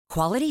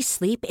Quality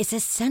sleep is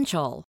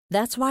essential.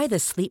 That's why the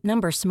Sleep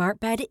Number Smart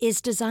Bed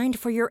is designed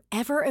for your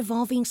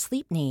ever-evolving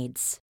sleep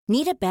needs.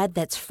 Need a bed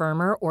that's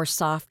firmer or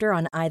softer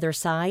on either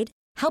side?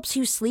 Helps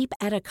you sleep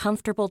at a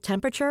comfortable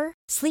temperature?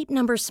 Sleep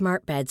Number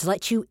Smart Beds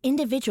let you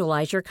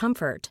individualize your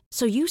comfort,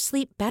 so you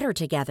sleep better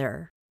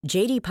together.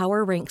 J.D.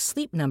 Power ranks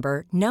Sleep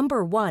Number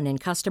number 1 in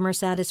customer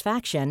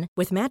satisfaction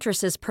with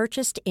mattresses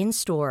purchased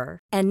in-store.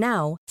 And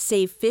now,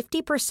 save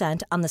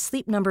 50% on the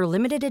Sleep Number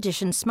Limited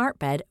Edition Smart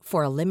Bed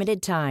for a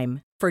limited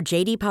time. For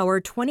J.D. Power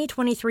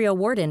 2023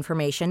 award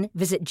information,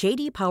 visit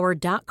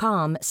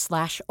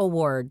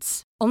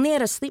jdpower.com/awards. Only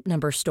at a Sleep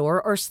Number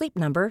store or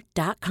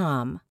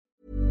sleepnumber.com.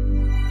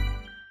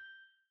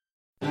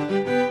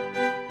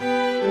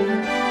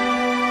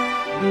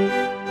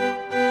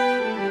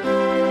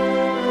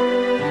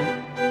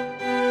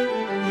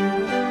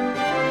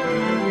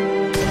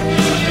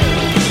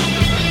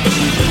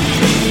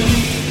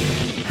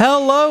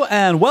 Hello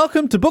and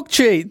welcome to Book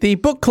Cheat, the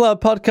book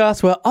club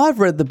podcast where I've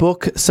read the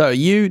book so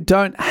you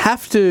don't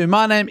have to.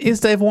 My name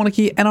is Dave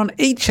Warnicky, and on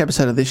each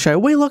episode of this show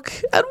we look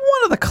at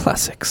one of the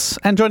classics.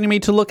 And joining me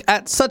to look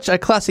at such a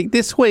classic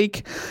this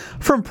week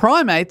from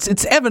Primates,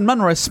 it's Evan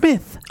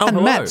Munro-Smith and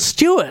hello. Matt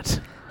Stewart.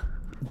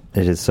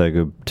 It is so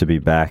good to be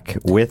back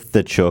with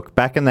the Chook,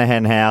 back in the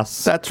hen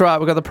house. That's right,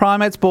 we've got the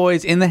Primates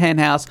boys in the hen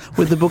house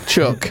with the book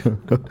Chook.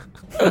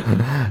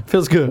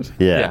 Feels good.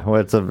 Yeah. Well,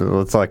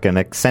 it's like an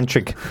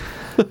eccentric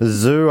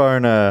zoo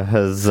owner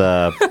has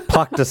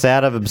plucked us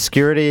out of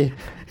obscurity,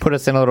 put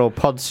us in a little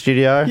pod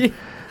studio. Yeah.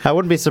 I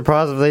wouldn't be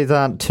surprised if these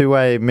aren't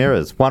two-way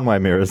mirrors, one-way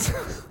mirrors.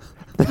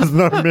 There's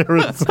no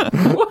mirrors.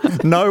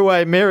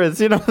 No-way mirrors.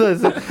 You know,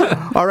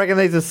 I reckon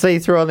these are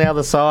see-through on the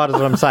other side is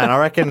what I'm saying. I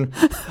reckon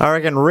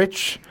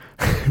rich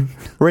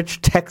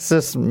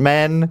Texas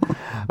men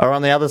are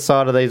on the other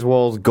side of these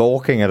walls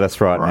gawking at us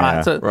right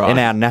now so, in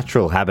our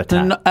natural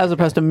habitat. As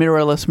opposed to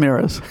mirrorless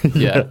mirrors.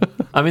 Yeah.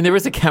 I mean, there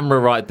is a camera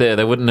right there.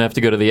 They wouldn't have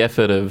to go to the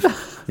effort of...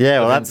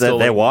 Yeah, well,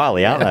 they're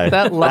wily, aren't they?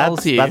 That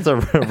lulls you. That's a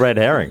red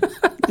herring.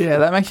 Yeah,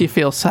 that makes you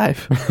feel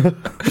safe.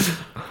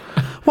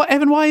 Well,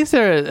 Evan, why is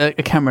there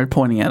a camera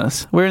pointing at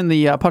us? We're in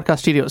the podcast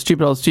studio at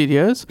Stupid Old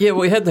Studios. Yeah, well,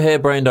 we had the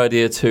harebrained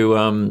idea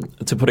to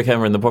put a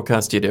camera in the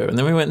podcast studio, and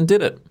then we went and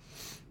did it.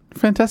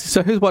 Fantastic.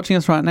 So who's watching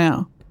us right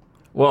now?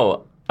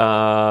 Well,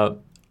 I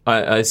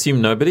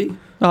assume nobody.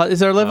 Is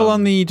there a level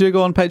on the Do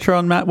Go On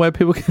Patreon, Matt, where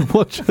people can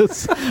watch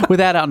us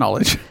without our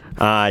knowledge?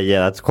 Yeah,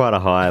 that's quite a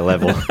high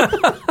level.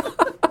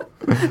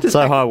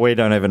 So high we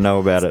don't even know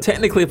about it.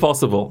 Technically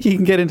possible. You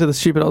can get into the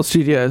Stupid Old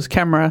Studios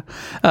camera,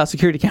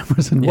 security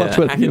cameras, and watch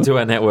hack into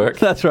our network.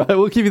 That's right.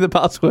 We'll give you the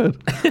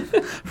password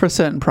for a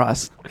certain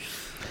price.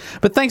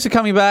 But thanks for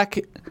coming back,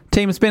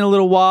 team. It's been a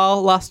little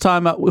while. Last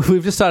time,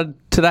 we've just started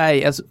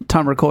today as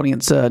time recording.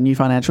 It's a new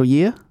financial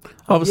year,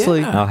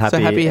 obviously. Yeah. Happy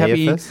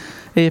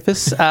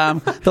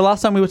EFS. The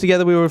last time we were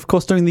together, we were, of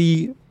course, doing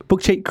the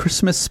Book Cheat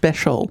Christmas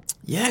special.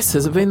 Yes,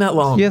 has it been that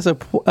long? Yes, a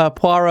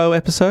Poirot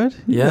episode.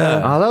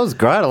 Yeah. Oh, that was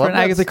great. I love For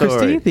that Agatha story.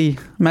 Christie, the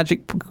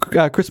magic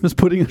Christmas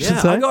pudding, I should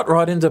say. I got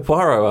right into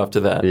Poirot after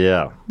that.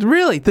 Yeah.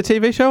 Really? The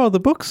TV show or the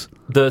books?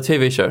 The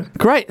TV show.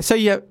 Great. So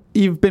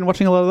you've been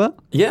watching a lot of that?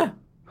 Yeah.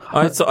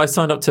 I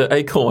signed up to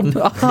Acorn.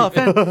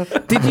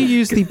 Did you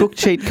use the Book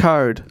Cheat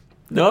code?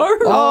 No.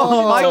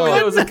 Oh, my God.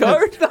 There was a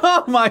code.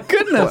 Oh, my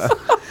goodness.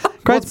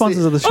 Great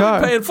sponsors of the show.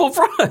 I'm paying full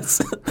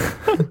price.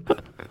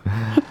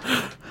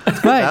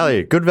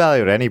 Good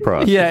value at any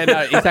price. Yeah,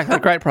 no, exactly.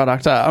 Great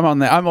product. I'm on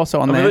there. I'm also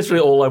on there.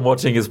 Literally all I'm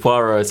watching is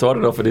Poirot, so I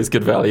don't know if it is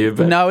good value.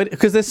 But No,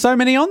 because there's so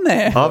many on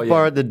there. I've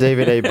borrowed the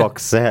DVD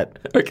box set,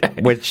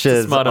 Okay. which It's a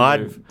is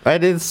smarter move.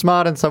 it is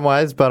smart in some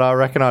ways, but I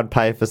reckon I'd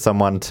pay for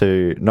someone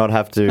to not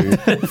have to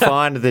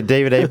find the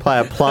DVD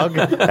player plug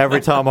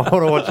every time I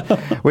want to watch,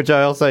 which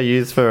I also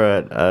use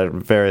for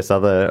various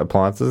other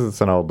appliances. It's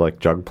an old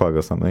jug plug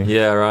or something.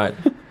 Yeah, right.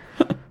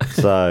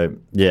 So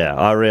yeah,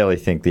 I really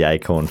think the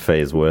Acorn fee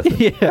is worth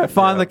it. Yeah,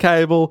 find the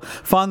cable,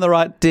 find the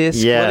right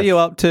disc. Yes. What are you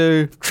up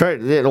to?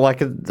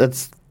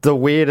 It's the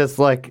weirdest.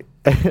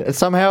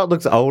 Somehow it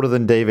looks older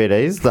than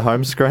DVDs. The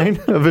home screen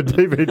of a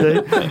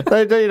DVD.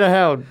 They do. You know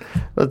how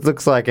it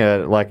looks like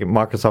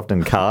Microsoft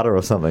Encarta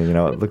or something. You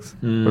know, it looks.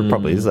 It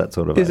probably is that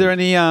sort of. Is there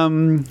any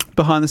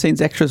behind the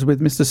scenes extras with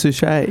Mr.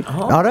 Suchet?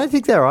 I don't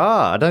think there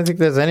are. I don't think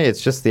there's any.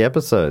 It's just the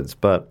episodes,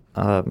 but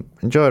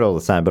enjoy it all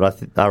the same.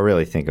 But I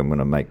really think I'm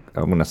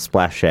gonna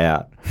splash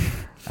out.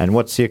 And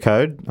what's your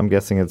code? I'm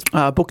guessing it's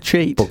Book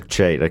Cheat. Book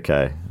Cheat.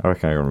 Okay, I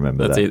reckon I can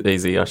remember That's that.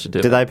 easy. I should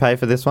do Did that. they pay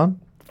for this one?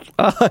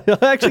 I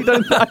actually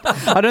don't.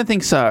 I don't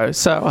think so.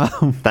 So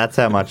That's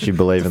how much you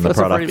believe in the that's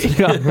a product.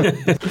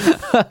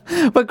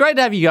 freebie. But great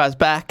to have you guys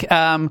back.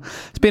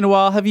 It's been a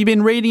while. Have you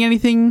been reading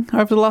anything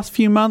over the last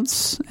few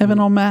months, Evan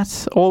or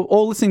Matt,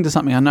 or listening to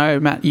something? I know,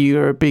 Matt,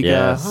 you're a big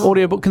Yes.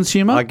 audiobook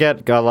consumer. I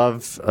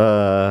love.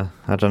 I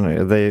don't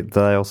know. Do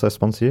they also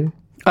sponsor you?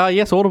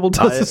 Yes, Audible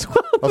does as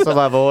well. Also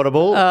love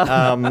Audible,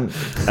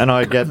 and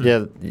I get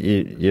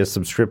your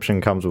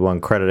subscription comes with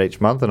one credit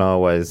each month, and I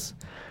always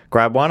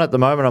grab one. At the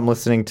moment, I'm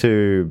listening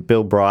to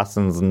Bill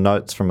Bryson's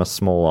Notes from a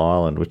Small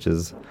Island, which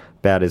is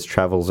about his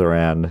travels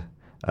around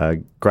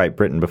Great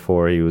Britain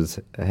before he was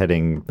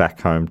heading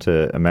back home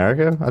to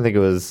America. I think it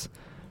was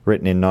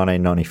written in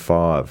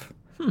 1995.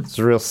 It's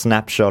a real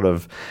snapshot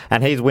of...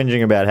 And he's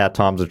whinging about how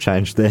times have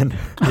changed then.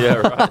 Yeah,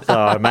 right. So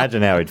I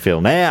imagine how he'd feel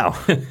now.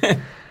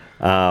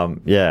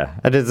 Yeah,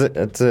 it is.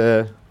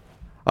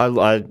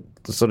 I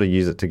sort of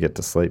use it to get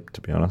to sleep,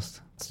 to be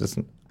honest.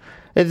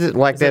 It's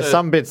like there's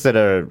some bits that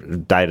are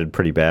dated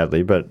pretty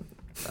badly, but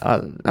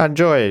I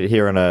enjoy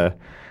hearing a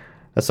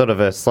sort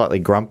of a slightly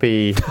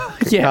grumpy,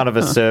 kind of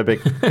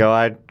acerbic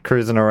guy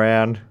cruising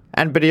around.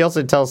 But he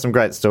also tells some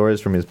great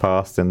stories from his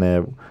past and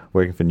there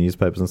working for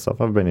newspapers and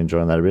stuff. I've been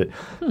enjoying that a bit.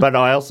 But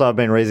I've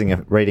been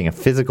reading a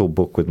physical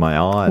book with my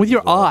eyes. With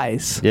your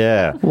eyes?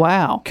 Yeah.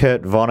 Wow.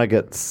 Kurt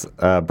Vonnegut's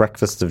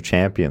Breakfast of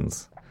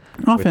Champions.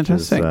 Oh,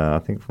 fantastic. Is, I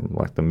think from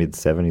like the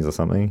mid-70s or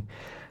something.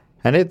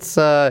 And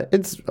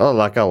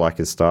I like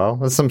his style.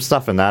 There's some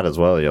stuff in that as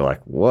well. You're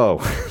like, whoa,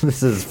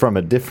 this is from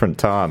a different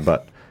time.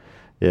 But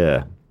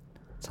yeah,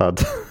 it's hard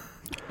to...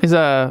 Is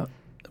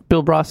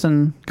Bill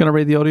Bryson going to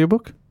read the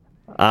audiobook?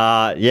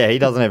 Yeah, he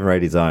doesn't even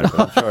read his own. But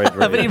I'm sure he'd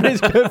read But he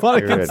reads Kurt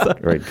Vonnegut stuff.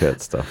 Read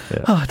Kurt's stuff,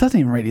 yeah. Oh, doesn't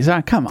even read his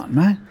own. Come on,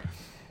 mate.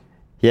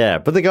 Yeah,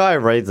 but the guy who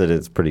reads it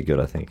is pretty good,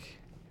 I think.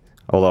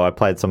 Although I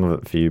played some of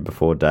it for you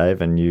before,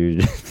 Dave, and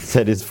you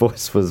said his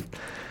voice was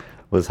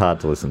hard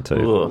to listen to.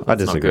 Ooh, I that's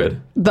not disagree.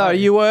 good. Though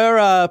you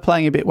were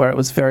playing a bit where it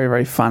was very,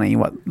 very funny.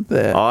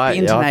 The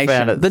intonation, I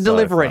found it the so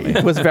delivery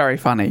funny. was very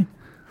funny.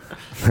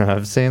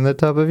 I've seen the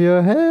top of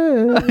your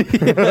head.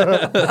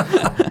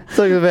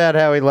 Talking about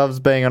how he loves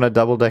being on a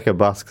double-decker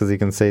bus because he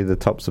can see the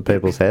tops of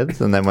people's heads.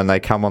 And then when they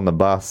come on the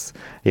bus,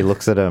 he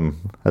looks at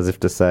them as if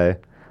to say,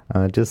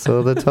 I just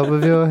saw the top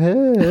of your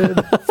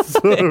head.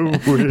 So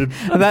weird.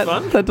 And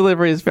that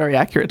delivery is very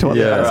accurate to what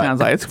that sounds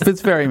like.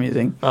 It's very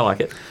amusing. I like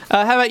it.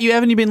 How about you?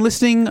 Haven't you been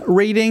listening,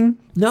 reading?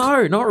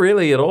 No, not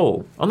really at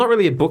all. I'm not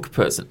really a book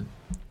person.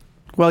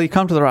 Well, you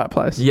come to the right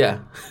place. Yeah.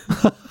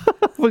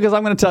 Because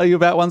I'm going to tell you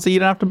about one so you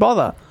don't have to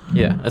bother.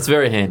 Yeah, that's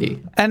very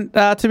handy. And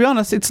to be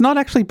honest, it's not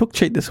actually Book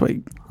Cheat this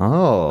week.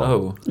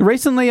 Oh.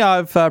 Recently,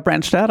 I've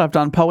branched out. I've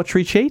done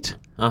Poetry Cheat.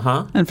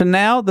 Uh-huh. And for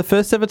now, the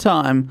first ever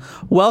time,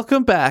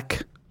 welcome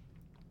back.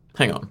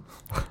 Hang on.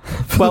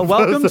 Well,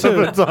 welcome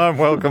Every to... time,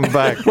 welcome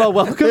back. Well,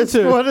 welcome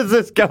to... What is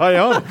this going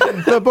on?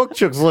 The book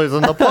chook's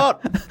losing the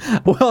plot.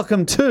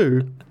 Welcome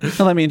to...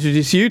 Now let me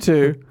introduce you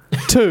to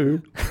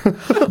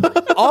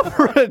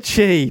Opera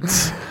Cheat.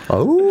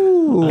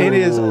 Oh. It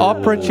is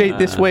Opera Cheat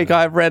this week.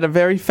 I've read a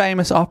very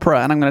famous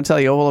opera, and I'm going to tell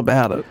you all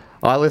about it.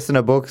 I listen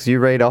to books, you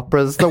read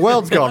operas. The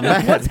world's gone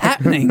mad. What's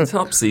happening?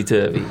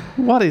 Topsy-turvy.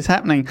 What is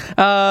happening?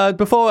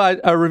 Before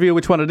I reveal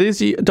which one it is,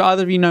 do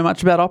either of you know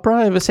much about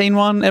opera? Ever seen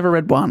one? Ever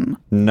read one?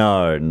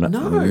 No,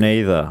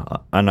 neither.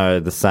 I know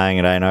the saying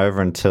it ain't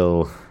over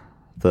until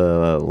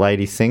the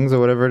lady sings or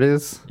whatever it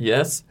is.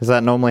 Yes. Does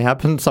that normally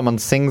happen? Someone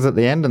sings at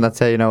the end and that's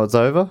how you know it's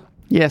over?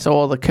 Yes,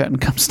 or the curtain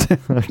comes down.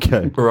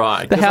 Okay.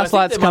 Right. The 'Cause house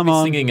lights come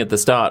on. Singing at the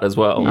start as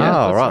well.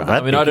 Yeah. Oh, right.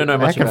 I mean, I don't know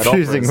much how about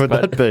confusing operas, would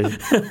but-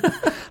 that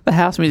be? The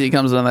house music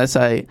comes on and they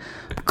say,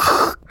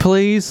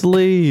 please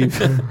leave.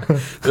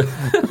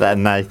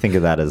 And they think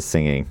of that as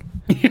singing.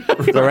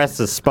 The rest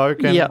is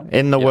spoken. Yeah.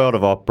 In the world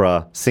of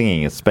opera,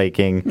 singing is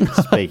speaking,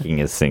 speaking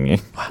is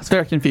singing. It's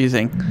very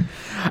confusing.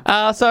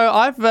 So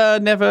I've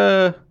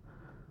never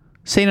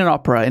seen an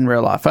opera in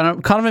real life. And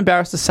I'm kind of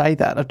embarrassed to say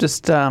that. I've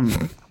just...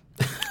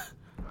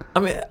 I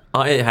mean,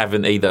 I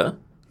haven't either.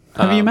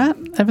 Have you, Matt?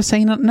 Ever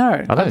seen it?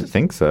 No. I don't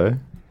think so.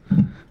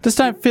 Just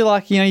don't feel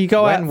like, you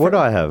go out... When would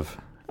I have?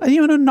 Are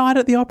you on a night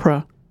at the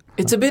opera?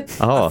 It's a bit...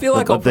 Oh, I feel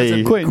like the operas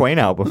are, Queen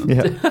album.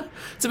 Yeah.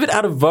 it's a bit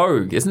out of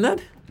vogue, isn't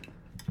it?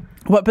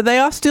 What? But they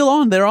are still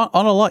on. They're on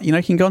a lot. You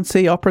can go and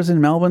see operas in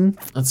Melbourne.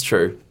 That's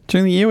true.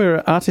 During the year, we're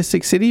an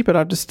artistic city, but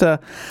I've just... I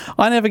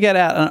never get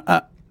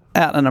out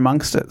and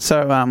amongst it.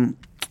 So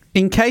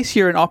in case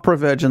you're an opera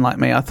virgin like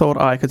me, I thought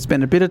I could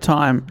spend a bit of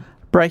time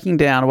breaking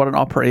down what an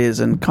opera is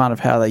and kind of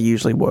how they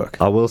usually work.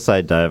 I will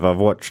say, Dave, I've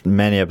watched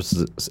many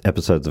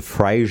episodes of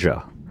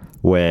Frasier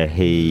where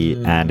he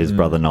and his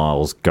brother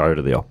Niles go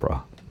to the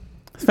opera.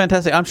 It's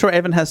fantastic. I'm sure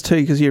Evan has too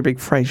because you're a big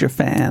Frasier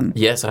fan.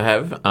 Yes, I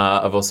have.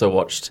 I've also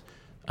watched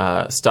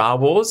Star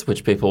Wars,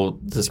 which people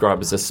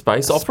describe as a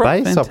space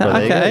opera. Space opera,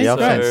 there you go. Okay, Yeah, I've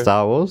so- seen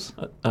Star Wars.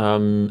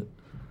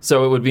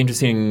 So it would be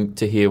interesting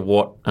to hear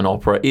what an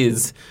opera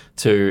is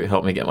to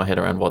help me get my head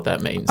around what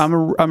that means.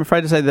 I'm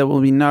afraid to say there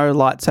will be no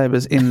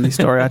lightsabers in the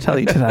story I tell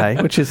you today,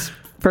 which is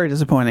very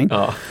disappointing.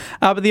 Oh.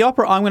 But the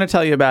opera I'm going to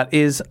tell you about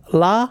is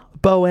La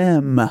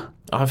Bohème.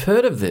 I've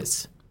heard of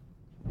this.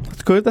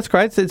 That's good. That's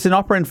great. It's an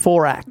opera in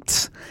 4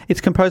 acts.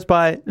 It's composed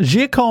by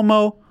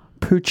Giacomo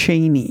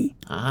Puccini.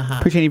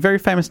 Puccini, very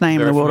famous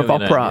name in the world of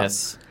familiar opera. name,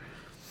 yes.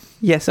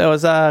 Yes, it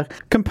was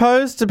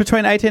composed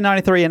between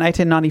 1893 and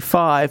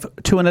 1895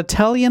 to an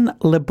Italian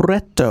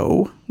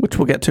libretto, which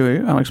we'll get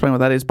to. I'll explain what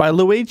that is, by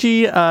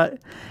Luigi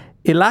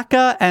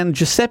Ilacca and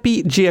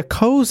Giuseppe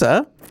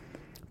Giacosa,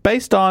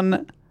 based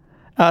on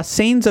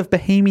scenes of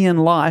Bohemian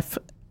life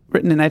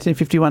written in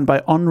 1851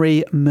 by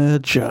Henri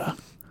Murger.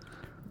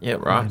 Yeah,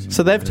 right.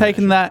 So they've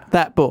taken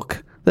that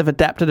book, They've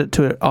adapted it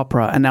to an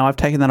opera, and now I've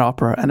taken that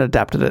opera and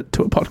adapted it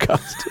to a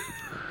podcast.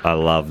 I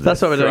love this.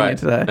 That's what we're doing Right.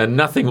 here today. And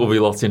nothing will be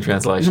lost in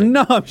translation.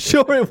 No, I'm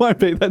sure it won't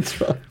be. That's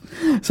right.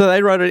 So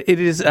they wrote it. It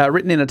is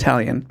written in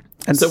Italian.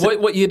 And So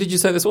what year did you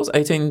say this was?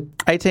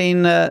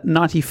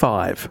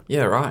 1895.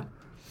 Yeah, right.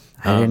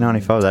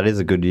 1895, that is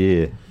a good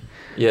year.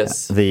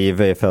 Yes. The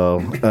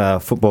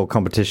VFL football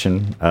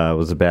competition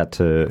was about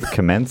to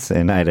commence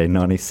in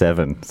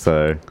 1897,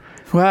 so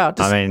Wow.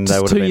 Just, I mean, they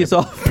just would 2 have been years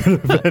off.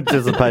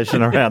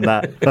 anticipation around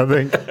that, I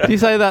think. Do you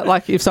say that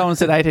like if someone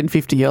said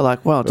 1850, you're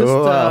like, well,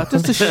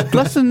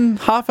 less than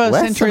half a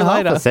Less century than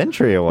later. half a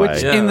century away.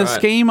 Which, Yeah, in the right.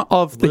 scheme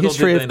of the Little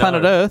history did of they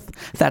planet know. Earth,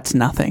 that's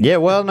nothing. Yeah,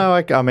 well, no,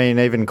 I mean,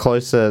 even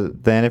closer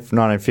than if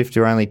 1950,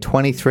 we're only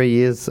 23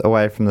 years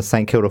away from the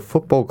St Kilda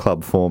Football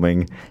Club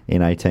forming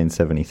in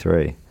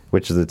 1873,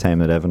 which is a team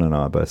that Evan and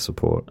I both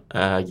support.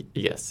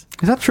 Yes.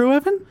 Is that true,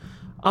 Evan?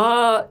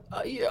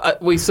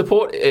 We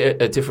support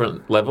at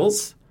different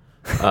levels.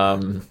 I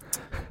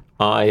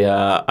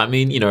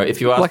mean,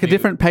 if you ask Like a me-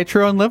 different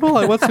Patreon level?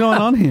 Like, what's going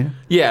on here?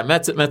 Yeah,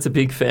 Matt's a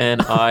big fan.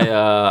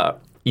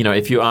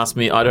 If you ask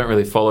me, I don't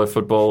really follow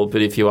football,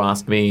 but if you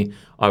ask me,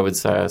 I would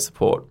say I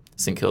support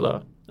St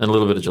Kilda and a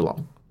little bit of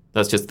Geelong.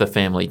 That's just the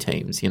family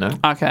teams,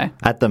 Okay.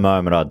 At the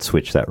moment, I'd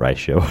switch that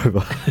ratio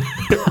over.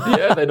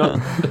 Yeah, they're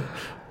not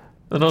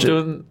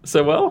doing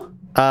so well.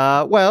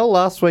 Well,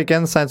 last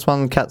weekend, Saints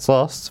won, Cats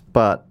lost,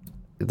 but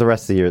the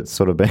rest of the year, it's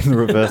sort of been the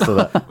reverse of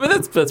that.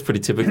 But that's pretty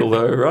typical,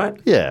 though, right?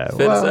 Yeah.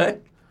 Fair to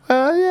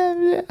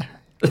say.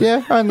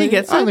 Yeah, only, He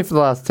gets it. only for the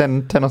last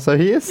 10 or so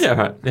years. Yeah,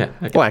 right. Yeah.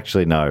 Okay. Well,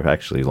 actually, no.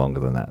 Actually, longer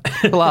than that.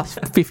 The last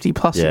 50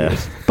 plus Yeah.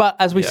 years. But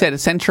as we Yeah.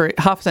 said,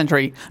 half a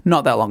century,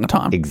 not that long a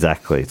time.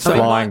 Exactly. It's I mean,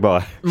 flying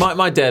by.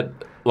 My dad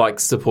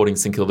likes supporting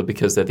St Kilda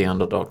because they're the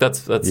underdog. That's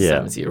the Yeah.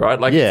 same as you, right?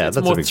 Like, Yeah, it's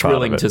that's a more big part of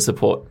thrilling it. to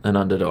support an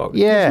underdog.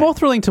 Yeah. It's more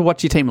thrilling to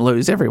watch your team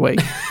lose every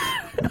week.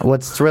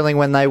 What's thrilling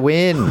when they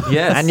win.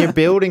 Yes. And you're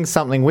building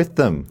something with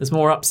them. There's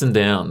more ups and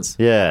downs.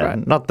 Yeah.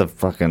 Right. Not the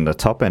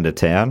top end of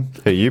town,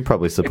 who you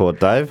probably support,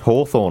 Dave.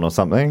 Hawthorn or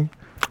something.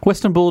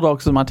 Western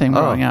Bulldogs is my team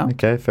growing up.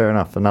 Okay, fair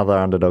enough. Another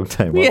underdog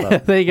team. Well Yeah,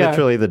 done. there you go.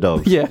 Literally the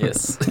dogs. Yeah.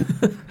 Yes.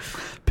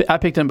 I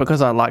picked them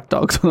because I liked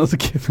dogs when I was a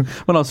kid,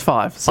 when I was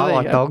 5. So I there you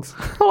like go. dogs.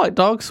 I like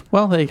dogs.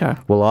 Well, there you go.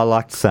 Well, I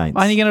liked Saints.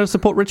 Are you going to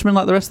support Richmond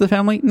like the rest of the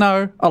family?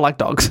 No, I like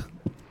dogs.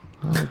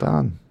 Well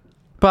done.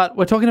 But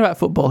we're talking about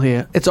football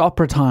here. It's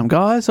opera time,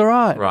 guys. All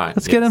right. Right,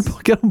 Let's yes.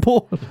 get on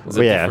board. There's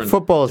Well, a yeah, different-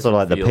 football is sort of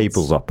like the different fields.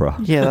 people's opera.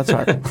 Yeah, that's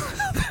right.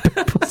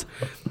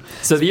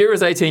 So the year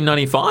is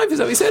 1895, is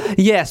that what you said?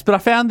 Yes, but I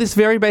found this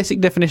very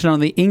basic definition on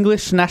the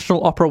English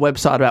National Opera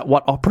website about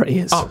what opera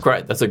is. Oh,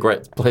 great. That's a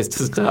great place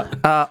to start.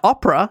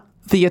 Opera,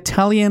 the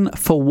Italian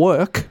for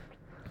work,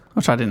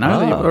 which I didn't know,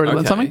 Oh, you already learned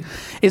okay. something,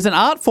 is an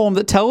art form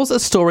that tells a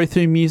story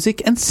through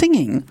music and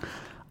singing.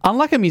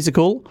 Unlike a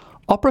musical,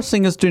 opera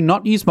singers do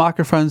not use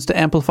microphones to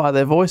amplify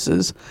their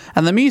voices,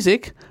 and the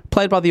music,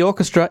 played by the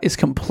orchestra, is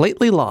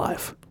completely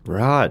live.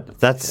 Right.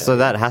 So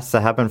that has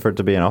to happen for it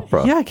to be an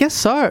opera. Yeah, I guess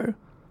so.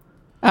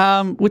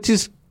 Which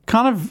is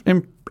kind of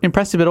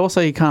impressive, but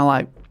also you kind of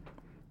like,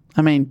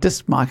 I mean,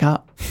 just mic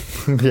up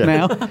Yeah.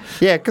 now.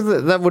 Yeah,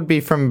 because that would be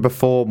from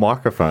before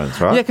microphones,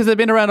 right? Yeah, because they've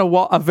been around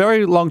a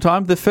very long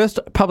time. The first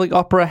public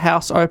opera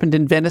house opened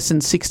in Venice in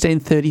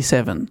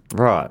 1637.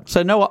 Right.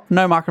 So no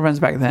microphones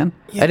back then.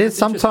 It is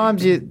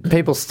sometimes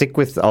people stick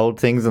with old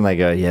things and they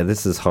go, yeah,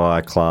 this is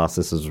high class,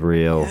 this is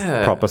real,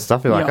 Yeah. proper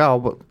stuff. You're like, Yeah. oh,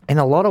 but in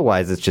a lot of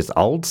ways, it's just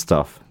old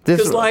stuff.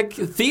 Because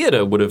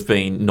theatre would have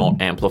been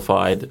not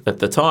amplified at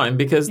the time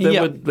because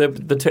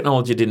the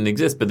technology didn't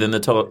exist. But then the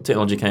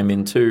technology came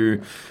in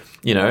to,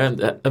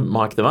 and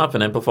mic them up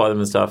and amplify them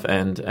and stuff,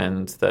 and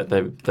that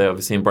they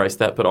obviously embraced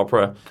that. But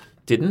opera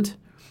didn't.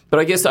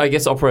 But I guess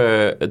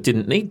opera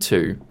didn't need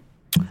to.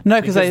 No,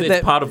 Because because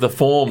it's part of the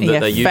form that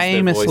they use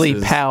famously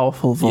their voices.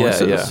 powerful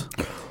voices.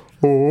 Yeah.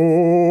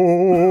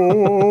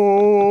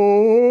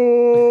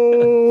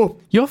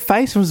 Your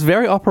face was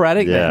very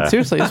operatic Yeah. then.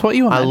 Seriously, it's what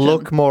you I imagine.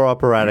 look more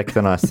operatic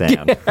than I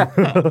sound.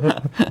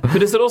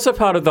 But is it also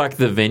part of like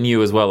the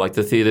venue as well, like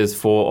the theatres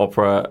for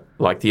opera,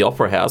 like the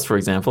Opera House, for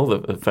example,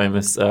 the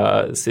famous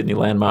Sydney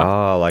landmark?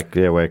 Oh, like,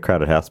 yeah, where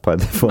Crowded House played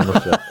the former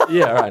show.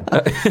 Yeah, right.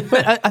 But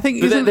I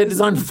think But they're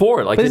designed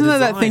for it. Like, But isn't they're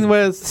there that thing designed-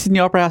 where Sydney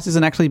Opera House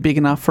isn't actually big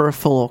enough for a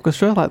full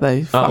orchestra? Like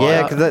they,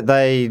 Yeah, because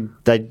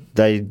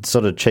they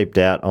sort of cheaped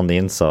out on the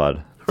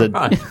inside.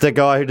 Right. The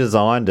guy who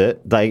designed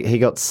it, he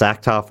got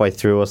sacked halfway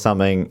through or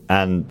something,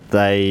 and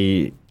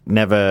they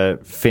never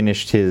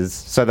finished his.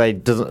 So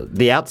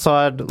the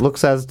outside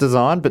looks as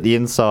designed, but the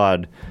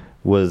inside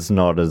was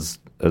not as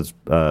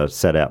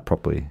set out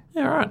properly.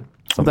 Yeah, right.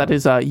 that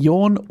is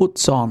Jorn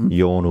Utzon.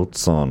 Jorn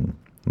Utzon,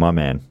 my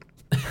man.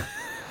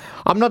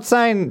 I'm not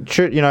saying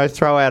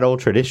throw out all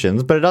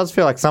traditions, but it does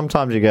feel like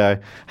sometimes you go,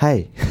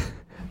 hey,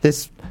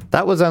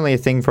 that was only a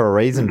thing for a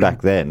reason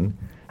back then.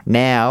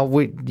 Now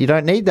you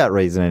don't need that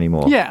reason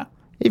anymore. Yeah.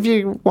 If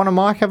you want a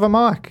mic, have a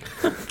mic.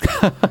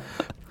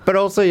 But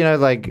also,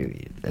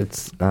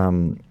 it's.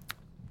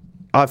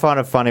 I find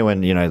it funny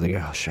when they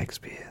go, "Oh,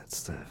 Shakespeare,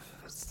 it's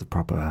the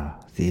proper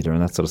theatre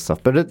and that sort of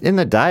stuff. But in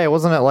the day,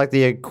 wasn't it like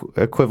the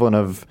equivalent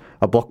of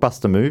a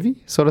blockbuster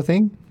movie sort of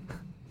thing?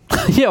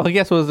 Yeah, well, I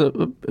guess it was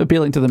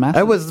appealing to the masses.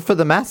 It was for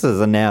the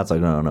masses, and now it's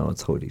like, no,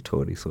 it's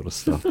hoity-toity sort of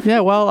stuff. Yeah,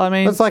 well, I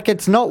mean... It's like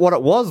it's not what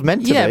it was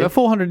meant to be. Yeah, but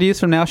 400 years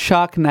from now,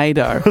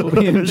 Sharknado will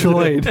be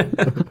enjoyed.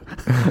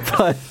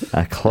 But,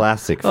 a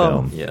classic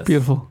film. Yes.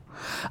 beautiful.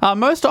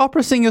 Most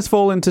opera singers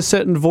fall into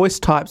certain voice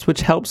types,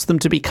 which helps them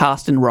to be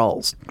cast in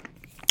roles.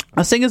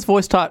 A singer's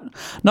voice type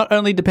not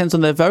only depends on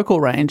their vocal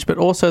range, but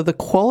also the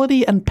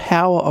quality and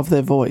power of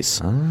their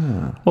voice.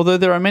 Although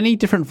there are many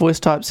different voice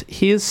types,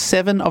 here's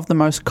 7 of the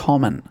most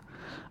common.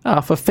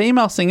 For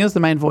female singers, the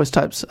main voice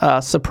types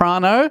are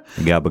soprano.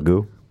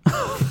 Gabagoo.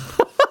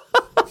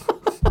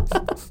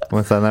 Am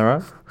I saying that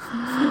right?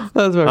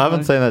 That's very I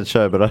haven't seen that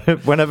show, but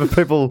whenever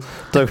people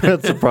talk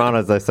about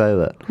sopranos, they say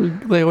that.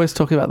 They always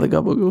talk about the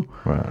gabagoo.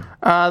 Right.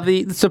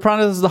 The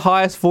soprano is the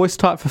highest voice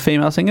type for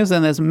female singers.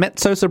 Then there's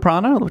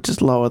mezzo-soprano, which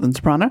is lower than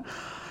soprano.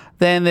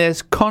 Then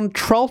there's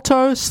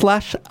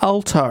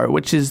contralto/alto,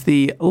 which is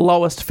the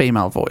lowest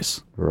female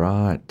voice.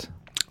 Right.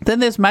 Then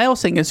there's male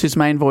singers whose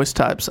main voice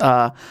types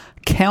are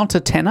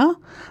countertenor.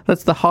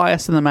 That's the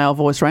highest in the male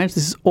voice range.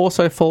 This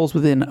also falls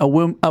within a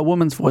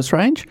woman's voice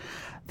range.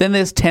 Then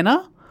there's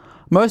tenor,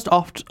 most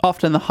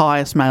often the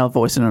highest male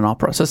voice in an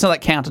opera. So it's not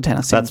like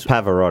countertenor. That's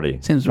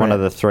Pavarotti. Seems one rare.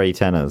 of the 3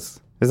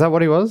 tenors. Is that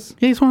what he was?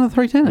 Yeah, he's one of the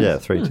 3 tenors. Yeah,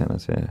 3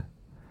 tenors, yeah.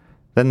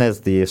 Then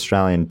there's the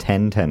Australian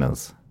 10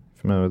 tenors.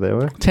 Familiar with their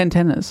work? 10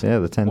 tenors. Yeah,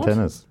 the 10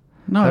 tenors.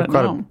 No, I They're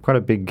don't know. quite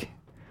a big...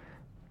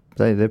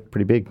 They're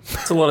pretty big.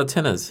 It's a lot of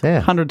tenors. Yeah.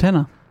 100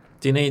 tenor.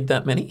 Do you need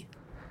that many?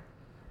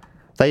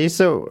 They used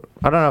to...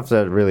 I don't know if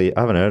that really...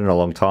 I haven't heard it in a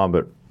long time,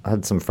 but I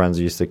had some friends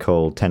who used to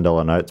call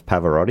 $10 notes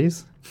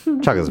Pavarottis.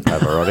 Chuckers a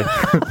Pavarotti.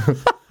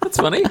 That's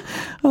funny.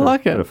 I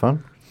like Bit it. of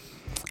fun.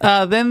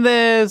 Then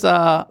there's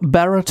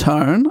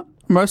baritone,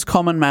 most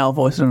common male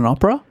voice in an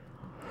opera.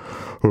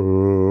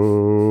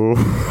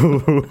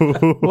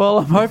 Well,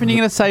 I'm hoping you're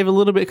going to save a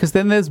little bit because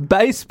then there's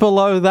bass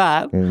below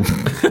that.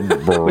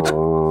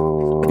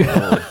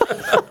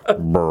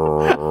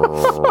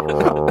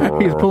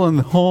 He's pulling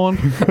the horn.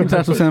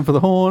 International sound for the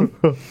horn.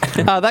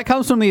 That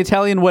comes from the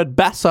Italian word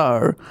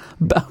basso.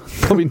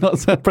 Probably not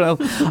so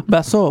pronounced.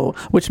 Basso,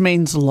 which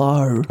means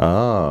low.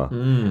 Oh.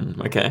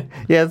 Okay.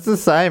 Yeah, it's the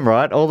same,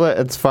 right?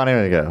 It's funny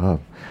when you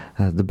go,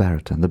 the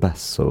baritone, the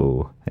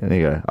basso. And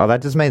you go,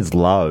 that just means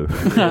low.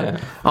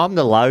 I'm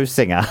the low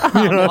singer.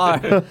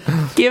 Low.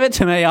 Give it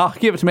to me.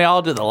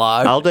 I'll do the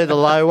low. I'll do the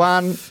low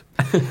one.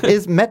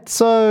 Is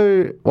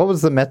mezzo... What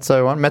was the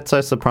mezzo one?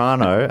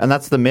 Mezzo-soprano. And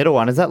that's the middle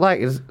one. Is that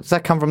does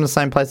that come from the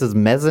same place as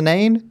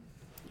mezzanine?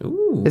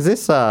 Ooh. Is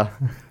this a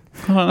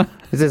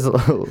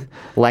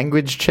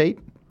language cheat?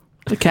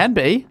 It can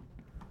be.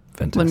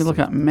 Fantastic. Let me look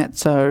up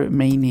mezzo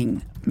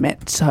meaning.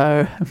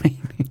 Mezzo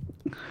meaning.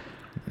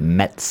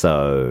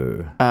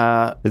 Mezzo.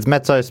 Is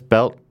mezzo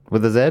spelt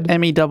with a Z?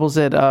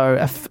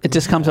 MEZZO. It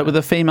just comes up with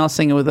a female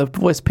singer with a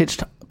voice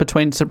pitched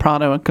between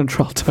soprano and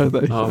contralto.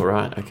 Oh,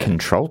 right. Okay.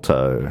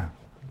 Contralto.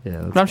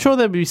 Yeah. But I'm sure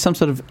there'd be some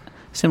sort of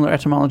similar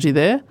etymology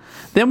there.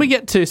 Then we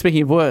get to,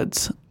 speaking of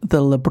words,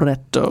 the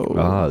libretto.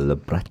 Oh,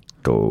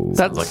 libretto.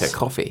 That's Like a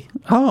coffee.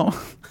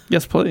 Oh,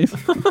 yes, please.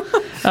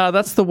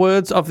 That's the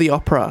words of the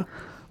opera.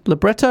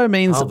 Libretto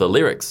means... Oh, the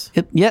lyrics.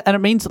 and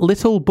it means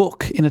little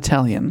book in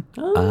Italian.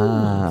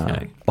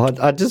 Okay.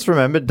 I just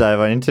remembered, Dave,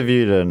 I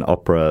interviewed an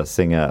opera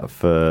singer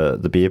for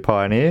The Beer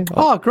Pioneer.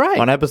 Oh, great.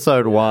 On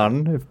episode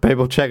 1. If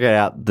people check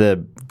out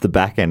the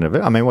back end of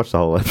it, I mean, watch the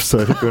whole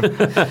episode.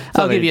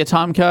 I'll give you a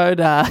time code.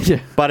 Yeah.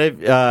 But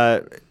if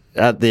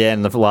at the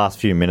end, the last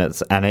few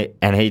minutes,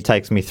 and he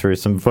takes me through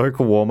some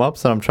vocal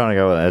warm-ups, and I'm trying to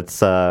go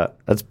with it.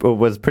 It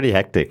was pretty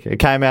hectic. It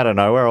came out of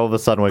nowhere. All of a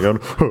sudden, we're going...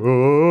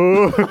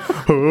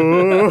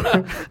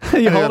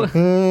 You hold it.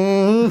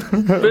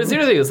 But it's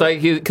interesting. It's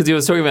like because he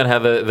was talking about how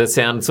the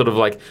sound sort of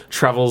like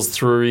travels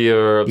through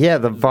your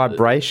the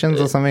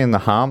vibrations or something in the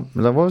harm.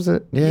 What was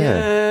it?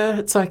 Yeah.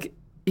 It's like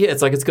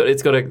it's got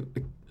a.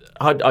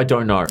 I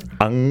don't know.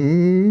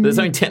 There's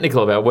something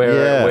technical about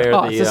where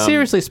It's a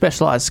seriously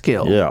specialised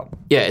skill. Yeah.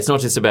 Yeah, it's not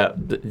just about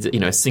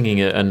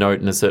singing a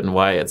note in a certain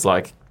way. It's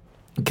like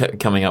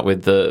coming up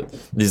with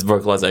these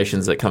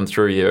vocalizations that come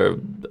through your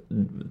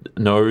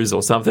nose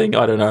or something.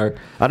 I don't know.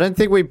 I don't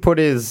think we put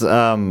his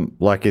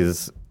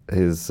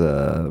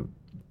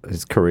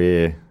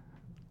career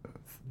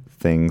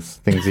things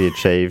he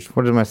achieved.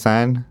 What am I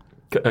saying?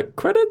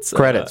 Credits.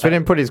 Credits. We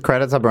didn't put his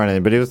credits up or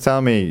anything, but he was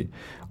telling me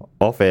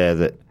off air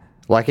that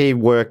he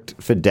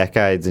worked for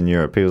decades in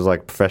Europe. He was like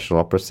a professional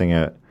opera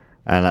singer,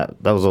 and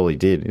that was all he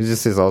did. He's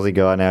just this Aussie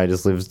guy now. He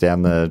just lives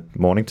down the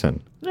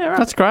Mornington. Yeah, right.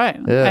 That's great.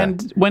 Yeah.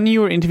 And when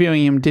you were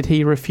interviewing him, did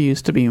he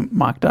refuse to be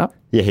mic'd up?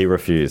 Yeah, he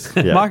refused.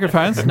 Yeah.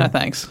 Microphones? No,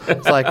 thanks.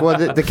 It's like, well,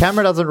 the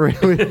camera doesn't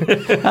really...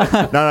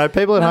 No,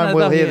 people at home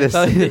will hear this.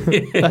 They'll hear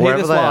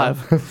this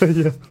live.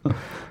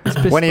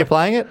 When are you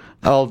playing it?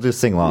 I'll just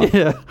sing live.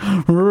 Yeah.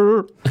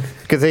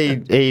 Because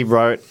he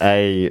wrote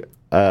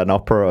an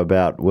opera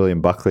about William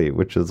Buckley,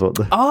 which is what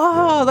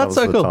Oh, that that's was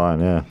so the cool. time,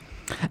 yeah.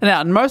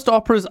 Now, most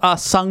operas are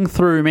sung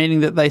through, meaning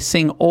that they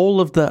sing all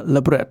of the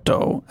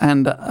libretto,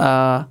 and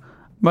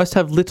most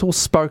have little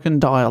spoken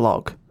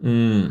dialogue.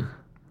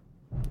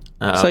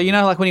 So, you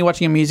know, like when you're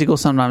watching a musical,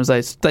 sometimes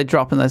they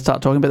drop and they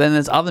start talking, but then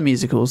there's other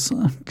musicals,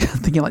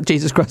 thinking like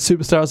Jesus Christ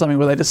Superstar or something,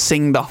 where they just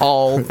sing the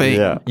whole thing.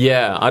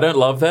 Yeah, I don't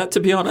love that,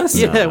 to be honest.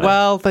 Yeah,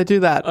 well, they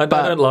do that. I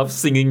don't love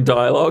singing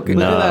dialogue. They do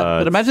that.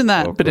 But imagine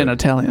that, awkward. but in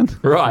Italian.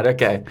 Right,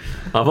 okay.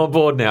 I'm on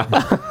board now.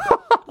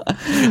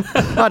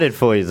 I did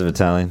 4 years of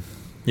Italian.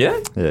 Yeah?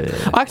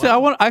 Yeah. Actually,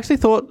 I actually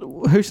thought,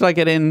 who should I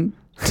get in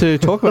to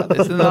talk about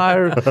this? And then I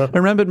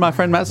remembered my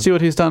friend Matt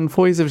Stewart, who's done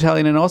 4 years of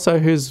Italian and also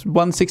who's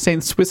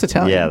 1/16 Swiss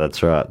Italian. Yeah,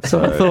 that's right.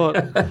 So I thought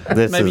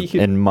This maybe is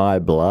in my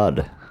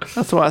blood.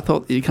 that's why I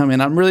thought you'd come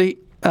in. I'm really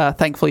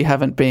thankful you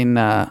haven't been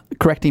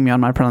correcting me on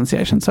my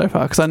pronunciation so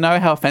far, because I know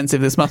how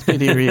offensive this must be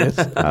to your ears.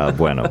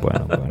 Bueno.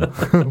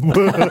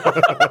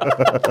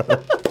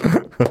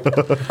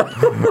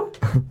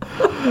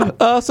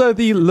 So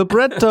the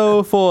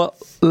libretto for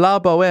La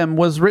Bohème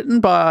was written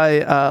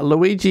by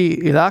Luigi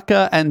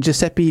Ilacca and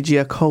Giuseppe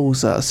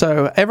Giacosa.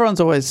 So everyone's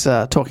always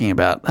talking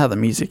about how the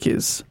music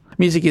is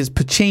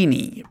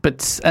Puccini,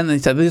 and they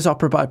say this is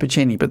opera by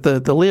Puccini, but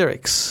the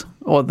lyrics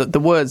or the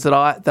words that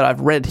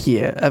I've read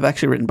here have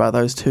actually written by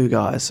those two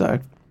guys. So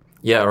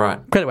Yeah, right.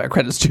 credit where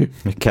credit's due.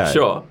 Okay.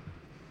 Sure.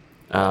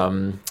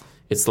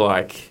 It's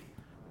like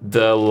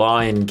The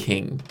Lion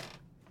King.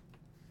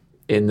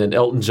 And then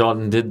Elton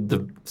John did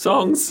the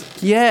songs.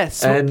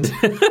 Yes. And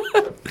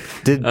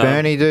Did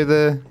Bernie do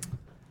the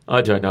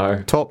I don't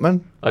know.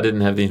 Topman? I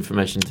didn't have the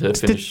information to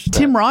finish. Did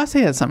Tim Rice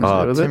had something to do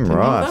Oh, with Tim it. Oh,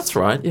 Rice. that's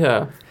right,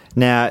 yeah.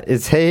 Now,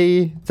 is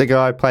he the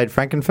guy who played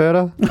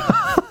Frankenfurter?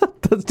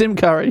 That's Tim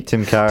Curry.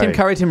 Tim Curry. Tim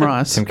Curry, Tim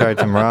Rice. Tim Curry,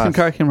 Tim Rice. Tim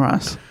Curry, Tim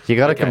Rice. You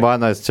got to Okay. combine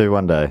those two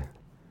one day,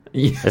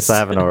 Yes. if they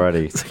haven't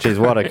already. Jeez,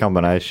 what a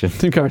combination.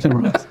 Tim Curry, Tim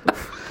Rice.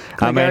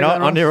 I mean, go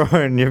on your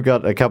own, you've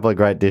got a couple of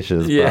great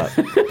dishes, Yeah.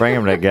 but bring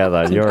them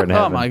together, you're in Oh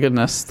heaven. my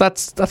goodness,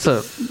 that's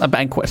a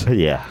banquet.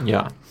 Yeah.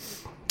 Yeah.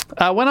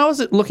 When I was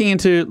looking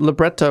into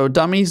libretto,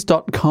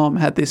 dummies.com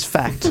had this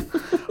fact,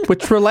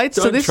 which relates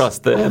to Don't this.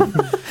 trust them.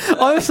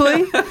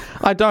 Honestly,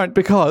 I don't,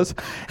 because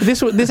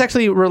this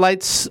actually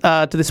relates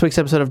to this week's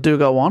episode of Do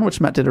Go On, which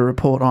Matt did a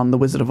report on The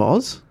Wizard of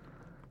Oz.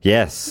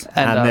 Yes.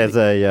 And, And, there's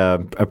a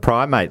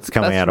Primates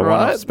coming That's out, a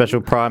one-off right. special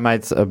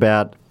Primates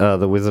about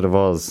the Wizard of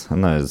Oz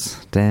and those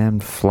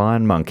damned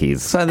flying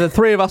monkeys. So the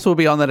three of us will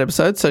be on that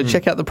episode, so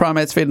check out the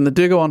Primates feed and the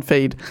Do Go On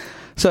feed.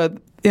 So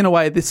in a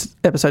way, this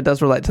episode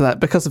does relate to that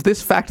because of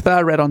this fact that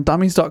I read on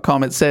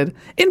dummies.com. It said,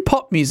 in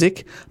pop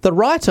music, the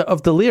writer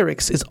of the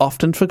lyrics is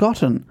often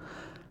forgotten.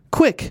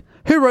 Quick,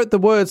 who wrote the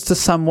words to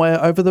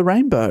Somewhere Over the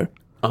Rainbow?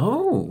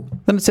 Oh.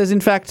 Then it says, in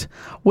fact,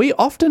 we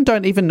often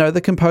don't even know the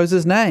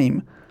composer's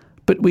name,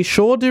 but we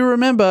sure do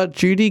remember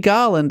Judy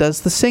Garland as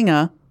the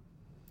singer.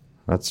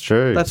 That's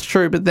true. That's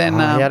true, but then... he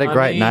had a I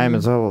great mean- name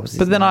as well. What was his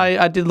But then name?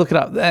 I did look it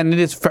up, and it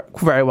is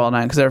very well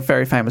known because they're a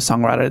very famous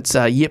songwriter. It's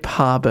Yip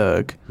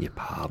Harburg Yip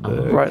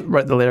Harburg.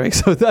 wrote the lyrics.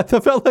 So I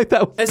felt like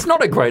that was... It's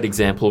not a great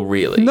example,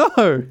 really.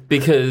 No.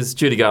 Because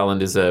Judy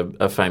Garland is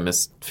a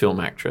famous film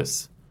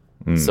actress.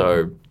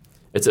 So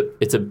it's a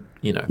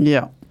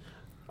Yeah.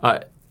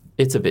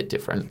 it's a bit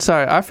different.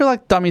 So I feel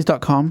like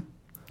dummies.com,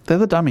 they're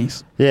the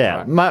dummies.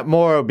 Yeah,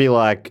 more it would be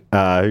like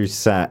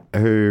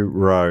who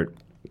wrote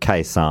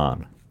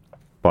Khe-Sanh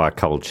by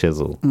Cold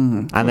Chisel,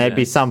 and there'd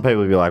be some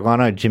people who'd be like, "Well, I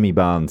know Jimmy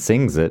Barnes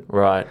sings it,"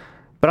 Right.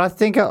 but I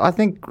think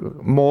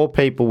more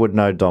people would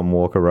know Don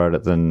Walker wrote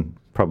it than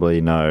probably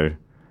know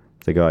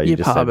the guy you Yip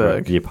just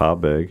Harburg. said, Yip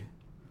Harburg.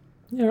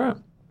 Yeah, right.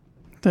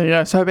 There you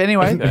go. So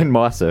anyway, In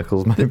my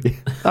circles, maybe.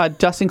 I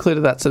just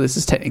included that. So this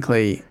is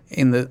technically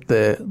in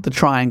the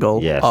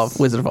triangle Yes. of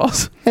Wizard of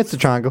Oz. It's a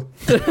triangle.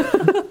 So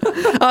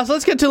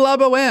let's get to La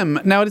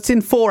Bohème. Now, it's in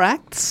 4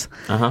 acts.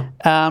 Uh-huh.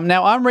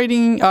 Now, I'm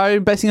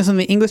basing this on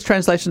the English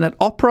translation at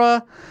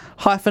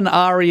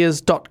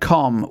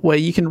opera-arias.com, where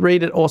you can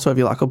read it also if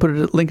you like. I'll put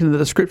a link in the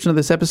description of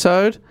this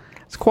episode.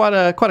 It's quite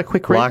a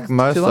quick read. Like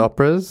most Too long.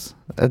 operas,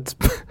 it's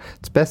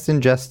best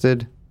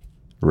ingested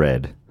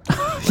red.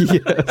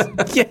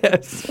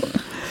 Yes.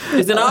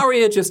 Is an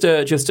aria just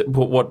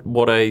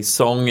what a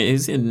song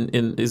is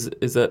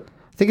is that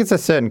I think it's a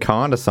certain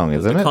kind of song,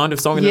 isn't it? kind of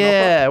song in an opera?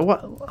 Yeah.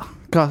 What?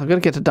 God, I've got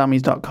to get to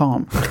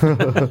dummies.com.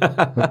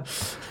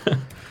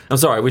 I'm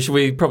sorry.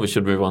 We probably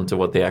should move on to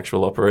what the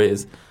actual opera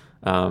is.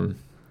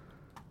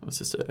 It's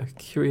just a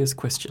curious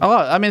question. Oh,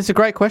 I mean, it's a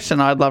great question.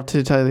 I'd love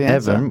to tell you the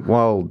answer. Evan,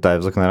 while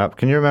Dave's looking that up,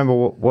 can you remember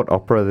what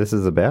opera this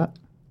is about?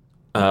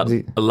 La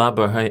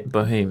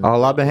Bohème. Oh,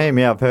 La Bohème,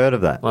 yeah, I've heard of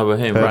that. La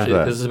Bohème, Heard right? of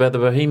that. This is about the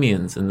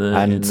Bohemians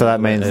And so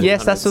that means-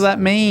 Yes, that's what that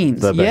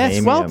means. The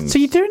Yes. Well, Bohemians. so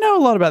you do know a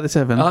lot about this,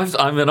 Evan.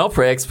 I'm an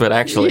opera expert,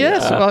 actually.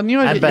 Yes. Well, I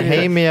knew And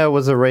Bohemia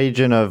was a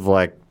region of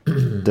like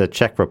the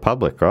Czech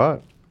Republic,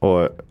 right?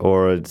 Or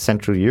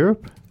Central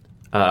Europe?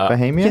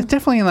 Bohemia? Yeah,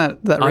 definitely in that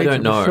region I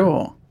don't know. for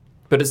sure.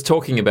 But it's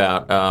talking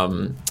about. There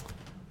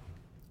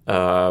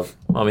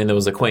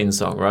was a Queen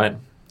song, right?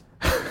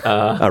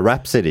 A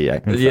Rhapsody.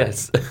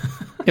 Yes.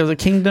 It It was a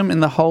kingdom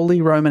in the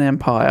Holy Roman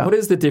Empire. What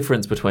is the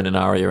difference between an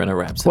aria and a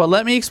rhapsody? Well,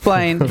 let me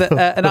explain.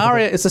 That, an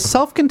aria is a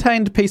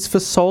self-contained piece for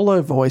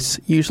solo voice,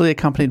 usually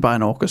accompanied by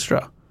an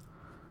orchestra.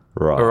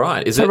 Right. All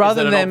right. Is So it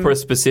rather an than-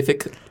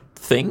 opera-specific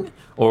thing?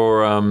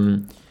 Or...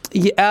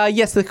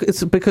 Yes,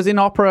 it's because in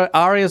opera,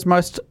 arias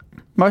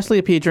mostly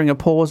appear during a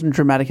pause in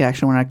dramatic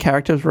action when a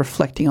character is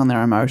reflecting on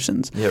their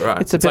emotions. Yeah,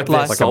 right. It's a bit their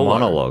like Like a solo.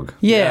 monologue.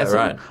 yeah, Yeah,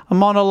 right. a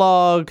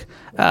monologue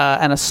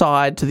and a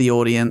side to the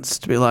audience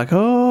to be like,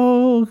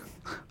 oh,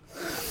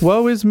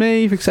 woe is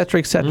me, etc.,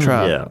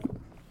 etc. Yeah.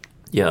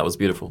 Yeah, that was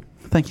beautiful.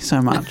 Thank you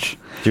so much.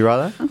 Do you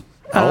write that?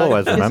 I'll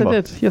always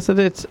remember. Yes, I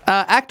did.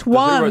 Act But who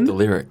wrote one. the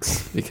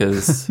lyrics?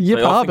 Because Yip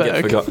they often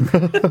get Harburg.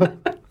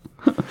 forgotten.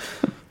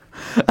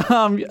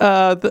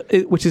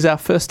 Which is our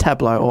first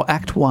tableau, or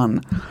Act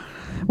 1,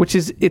 which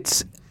is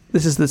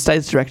this is the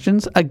stage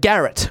directions. A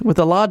garret with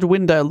a large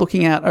window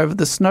looking out over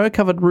the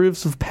snow-covered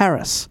roofs of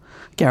Paris.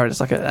 Garret is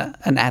like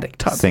an attic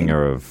type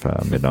Singer of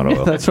Midnight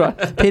Oil. That's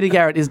right. Peter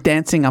Garrett is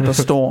dancing up a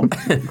storm.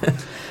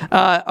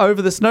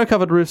 Over the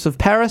snow-covered roofs of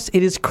Paris,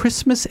 it is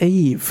Christmas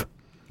Eve.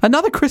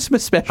 Another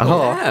Christmas special.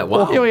 Oh. Yeah,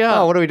 wow. Here we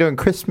are. Oh, what are we doing?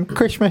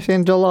 Christmas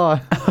in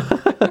July.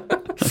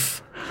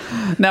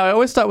 Now, I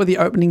always start with the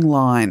opening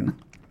line,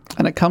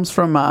 and it comes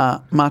from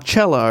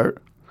Marcello,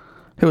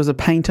 who was a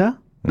painter,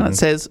 and it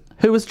says,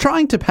 who was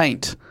trying to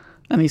paint,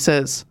 and he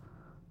says,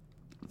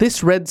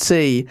 this Red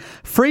Sea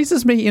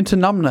freezes me into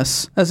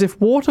numbness as if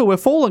water were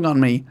falling on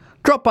me,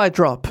 drop by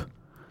drop.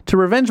 To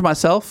revenge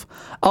myself,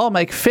 I'll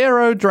make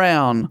Pharaoh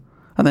drown.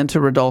 And then to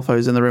Rodolfo,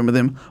 who's in the room with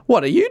him,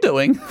 what are you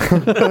doing?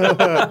 What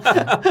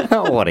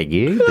are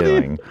you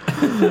doing?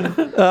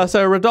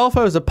 So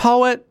Rodolfo is a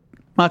poet,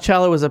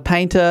 Marcello is a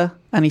painter,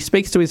 and he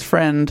speaks to his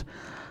friend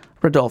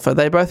Rodolfo.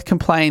 They both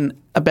complain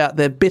about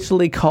their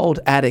bitterly cold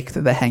attic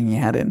that they're hanging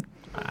out in.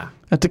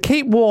 And to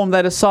keep warm,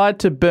 they decide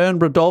to burn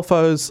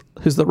Rodolfo's,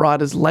 who's the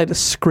writer's,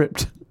 latest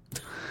script.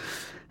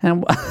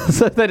 And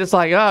so they're just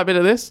like, a bit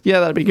of this?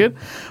 Yeah, that'd be good.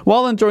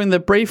 While enjoying the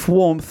brief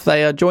warmth,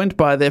 they are joined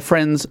by their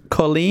friends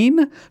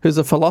Colleen, who's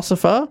a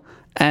philosopher,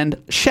 and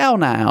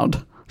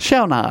Schaunard,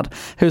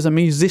 who's a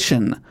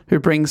musician who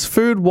brings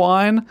food,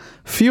 wine,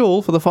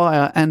 fuel for the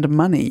fire, and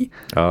money.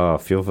 Oh,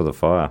 fuel for the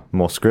fire.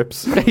 More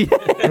scripts.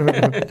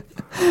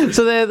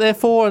 So they're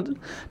four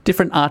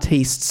different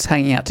artistes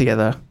hanging out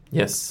together.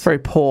 Yes. Very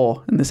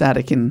poor in this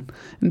attic in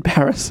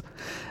Paris.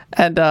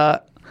 And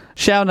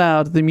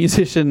Schaunard, the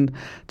musician,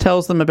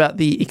 tells them about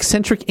the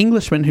eccentric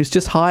Englishman who's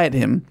just hired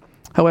him.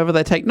 However,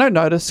 they take no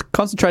notice,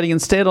 concentrating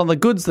instead on the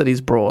goods that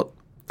he's brought.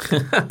 They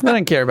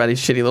don't care about his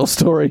shitty little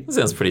story. That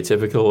sounds pretty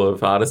typical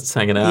of artists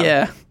hanging out.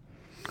 Yeah.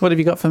 What have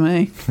you got for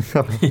me?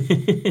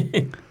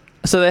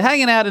 So they're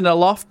hanging out in a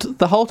loft.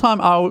 The whole time,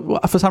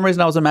 for some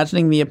reason, I was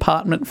imagining the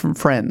apartment from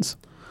Friends.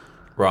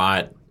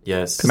 Right.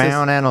 Yes.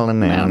 Now.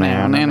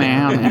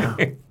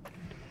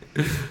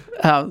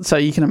 So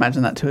you can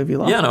imagine that too if you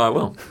like. Yeah, no, I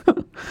will.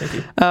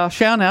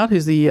 Schaunard,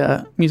 who's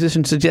the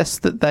musician, suggests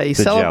that they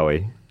The celebrate.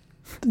 Joey.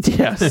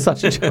 Yeah,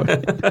 such a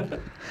Joey.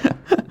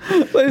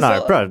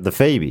 No, bro, the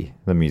Phoebe,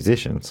 the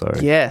musician.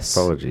 Sorry. Yes.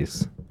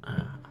 Apologies.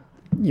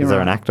 You're Is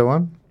there an right. actor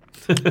one?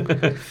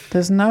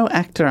 There's no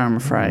actor, I'm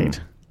afraid.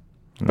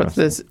 But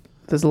there's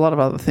a lot of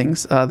other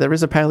things. There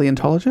is a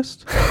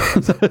paleontologist.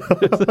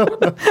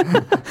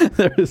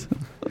 There is.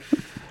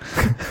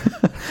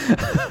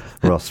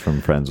 Ross from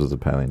Friends was a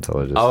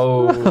paleontologist.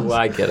 Oh,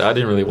 I get it. I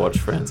didn't really watch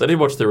Friends. I did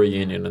watch the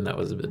reunion, and that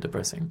was a bit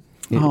depressing.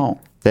 Oh.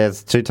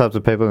 There's two types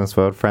of people in this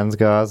world: Friends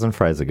guys and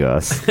Fraser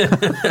guys.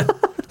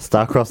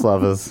 Star-crossed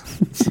lovers.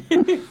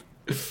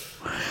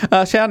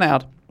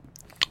 Schaunard,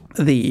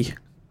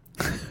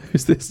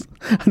 who's this?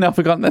 I've now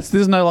forgotten this.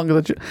 This is no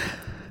longer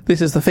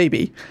this is the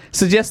Phoebe.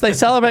 Suggests they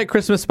celebrate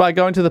Christmas by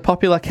going to the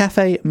popular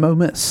Cafe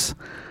Momus.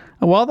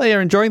 And while they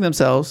are enjoying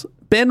themselves,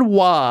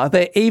 Benoit,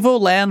 their evil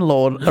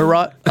landlord,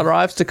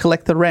 arrives to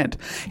collect the rent.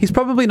 He's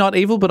probably not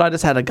evil, but I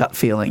just had a gut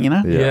feeling, you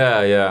know?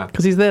 Yeah.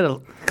 Because he's there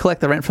to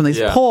collect the rent from these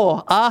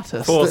poor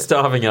artists. Poor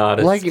starving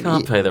artists Like,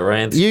 can't pay the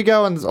rent. You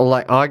go and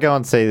I go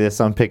and see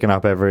this. I'm picking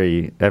up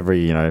every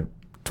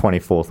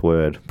 24th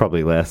word,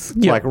 probably less.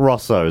 Yeah. Like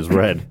Rosso's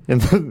red in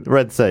the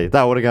Red Sea.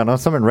 That would have gone. Oh,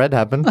 something red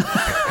happened.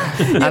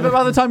 Yeah, but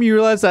by the time you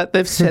realise that,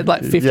 they've said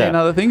like 15 Yeah.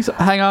 other things.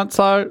 Hang on,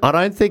 so... I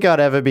don't think I'd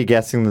ever be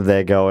guessing that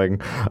they're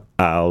going,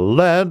 our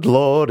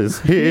landlord is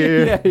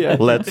here. Yeah.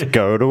 Let's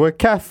go to a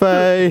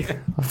cafe. I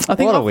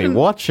think What are we often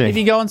watching? If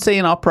you go and see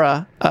an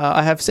opera,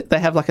 they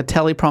have like a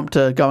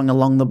teleprompter going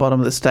along the bottom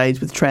of the stage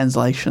with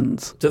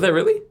translations. Do they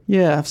really?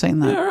 Yeah, I've seen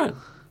that. Yeah, right.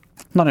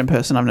 Not in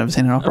person. I've never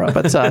seen an opera,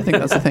 but I think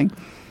that's the thing.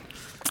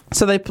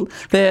 So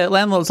their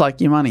landlord's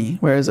like, your money,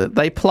 where is it?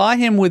 They ply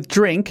him with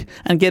drink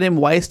and get him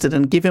wasted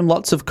and give him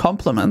lots of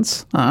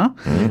compliments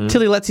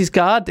till he lets his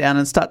guard down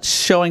and starts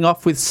showing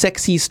off with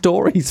sexy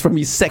stories from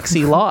his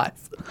sexy life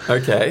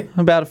Okay.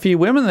 about a few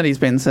women that he's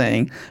been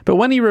seeing. But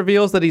when he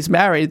reveals that he's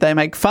married, they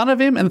make fun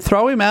of him and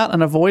throw him out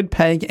and avoid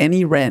paying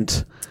any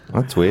rent.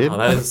 That's weird. Oh,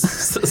 that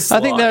is I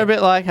think they're a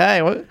bit like, hey,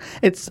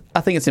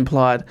 I think it's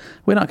implied,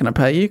 we're not going to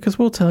pay you because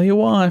we'll tell your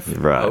wife.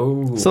 Right.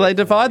 Oh, So they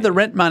divide the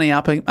rent money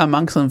up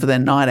amongst them for their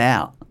night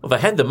out. Well, they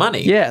had the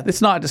money. Yeah,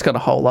 this night just got a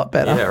whole lot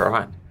better. Yeah,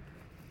 right.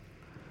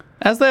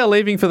 As they are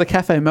leaving for the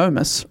Cafe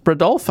Momus,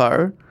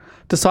 Rodolfo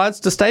decides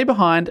to stay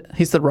behind,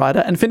 he's the writer,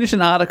 and finish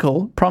an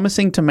article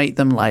promising to meet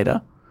them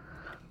later.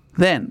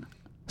 Then,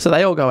 so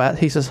they all go out,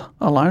 he says,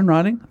 alone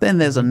writing? Then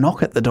there's a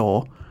knock at the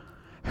door.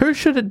 Who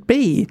should it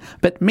be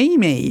but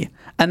Mimi,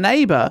 a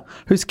neighbour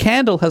whose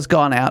candle has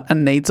gone out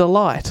and needs a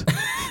light?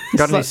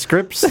 Got any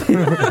scripts? This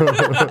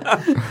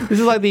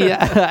is like the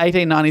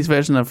 1890s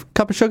version of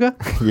Cup of Sugar.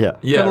 Yeah.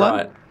 Yeah, Got a light?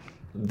 right.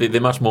 The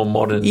much more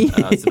modern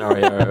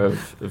scenario of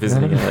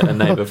visiting a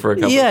neighbour for a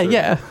couple of food.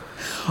 Yeah.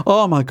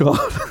 Oh, my God.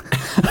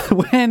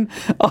 When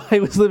I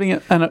was living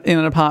in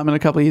an apartment a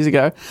couple of years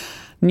ago,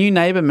 new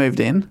neighbour moved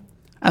in.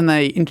 And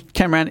they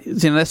came around,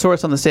 they saw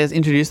us on the stairs,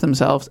 introduced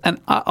themselves. And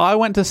I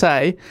went to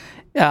say,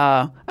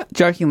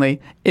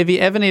 jokingly, if you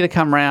ever need to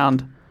come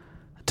round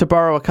to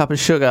borrow a cup of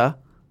sugar,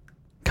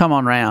 come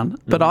on round.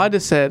 But I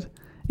just said,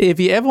 if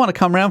you ever want to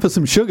come round for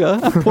some sugar,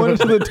 I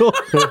pointed to the door.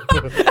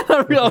 And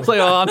I realised, like,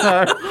 oh,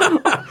 no.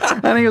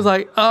 And he was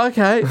like, oh,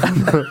 okay.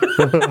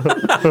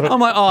 I'm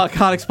like, oh, I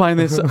can't explain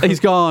this. He's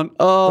gone.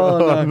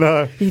 Oh,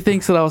 no. He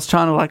thinks that I was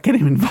trying to, like, get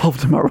him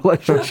involved in my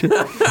relationship.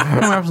 Come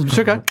round for some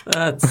sugar.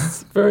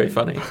 That's very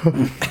funny.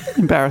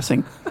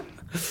 Embarrassing.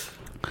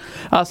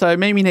 So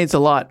Mimi needs a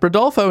light.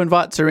 Rodolfo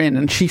invites her in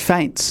and she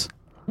faints.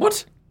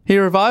 What? He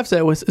revives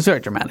her with... It's very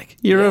dramatic.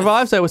 He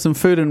revives her with some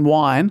food and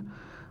wine,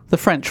 the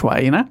French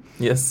way, you know?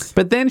 Yes.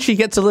 But then she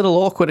gets a little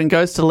awkward and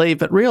goes to leave,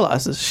 but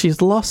realises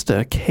she's lost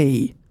her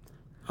key.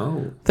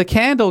 Oh. The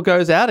candle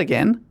goes out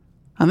again,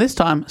 and this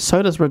time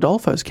so does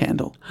Rodolfo's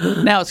candle.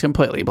 Now it's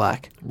completely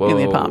black in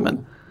the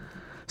apartment.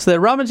 So they're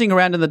rummaging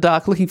around in the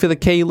dark, looking for the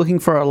key, looking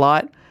for a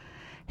light.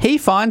 He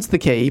finds the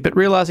key, but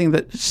realising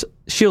that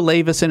she'll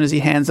leave as soon as he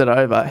hands it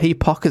over, he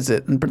pockets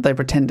it and they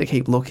pretend to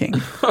keep looking.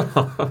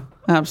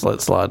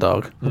 Absolute sly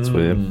dog. That's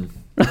weird.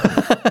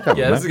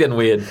 Yeah, this is getting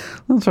weird.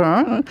 That's all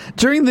right.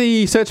 During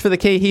the search for the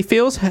key, he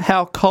feels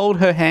how cold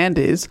her hand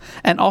is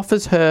and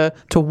offers her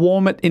to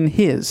warm it in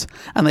his.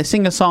 And they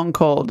sing a song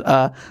called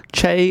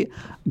Che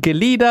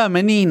Gelida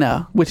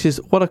Menina, which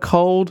is What a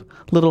Cold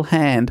Little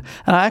Hand.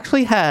 And I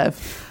actually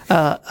have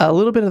a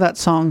little bit of that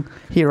song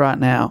here right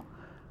now,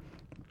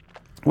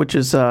 which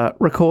is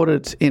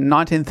recorded in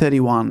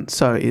 1931,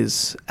 so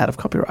is out of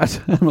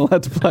copyright. I'm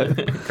allowed to play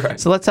it. Great.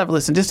 So let's have a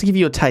listen, just to give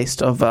you a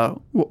taste of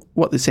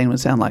what this scene would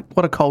sound like.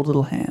 What a cold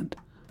little hand.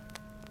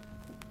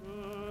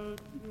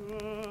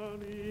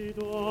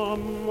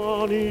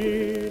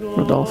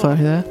 Rodolfo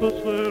here.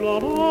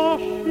 Beautiful.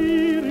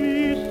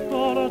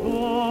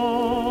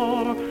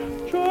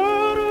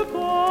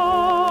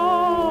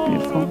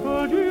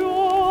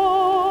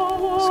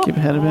 Skip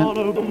ahead a bit.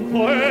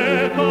 My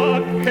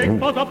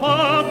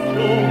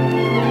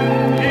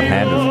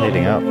hand is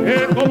heating up.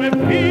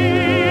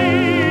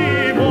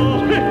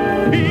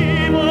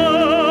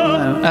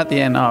 And at the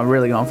end, I'm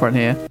really going for it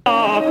here.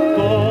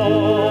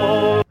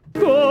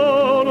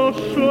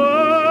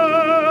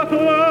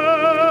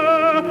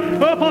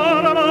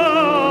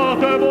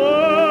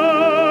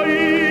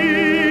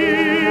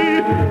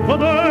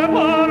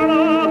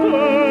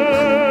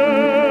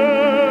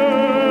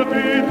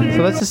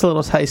 So that's just a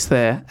little taste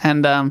there.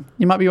 And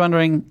you might be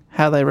wondering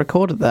how they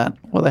recorded that.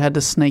 Well, they had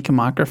to sneak a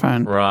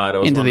microphone Right. I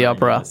was into the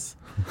wondering, opera. yes.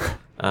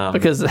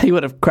 Because he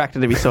would have cracked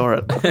it if he saw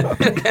it.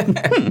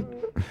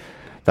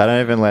 They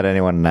don't even let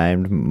anyone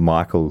named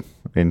Michael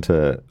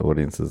into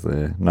audiences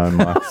there. No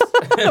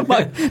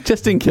mics.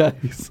 Just in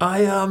case.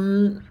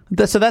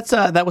 So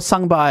that was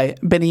sung by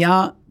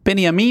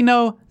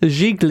Beniamino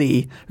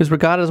Gigli, who's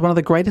regarded as one of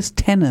the greatest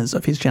tenors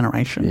of his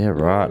generation. Yeah,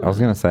 right. I was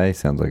going to say he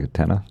sounds like a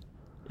tenor.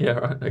 Yeah,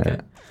 right. Okay.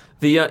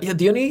 The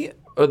only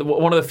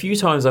one of the few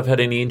times I've had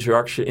any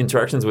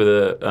interactions with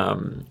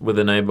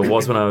a neighbour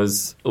was when I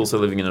was also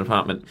living in an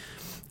apartment,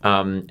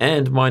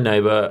 and my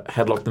neighbour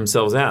had locked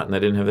themselves out and they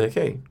didn't have their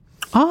key.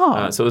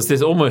 Oh. So it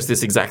was almost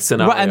this exact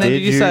scenario. Right, and then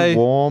Did you say,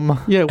 warm?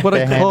 Yeah, what a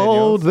their hand in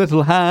cold yours?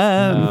 little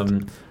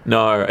hand.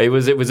 No, it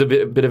was a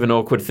bit of an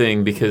awkward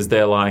thing because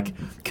they're like,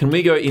 can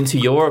we go into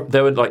your... They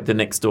were like the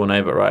next door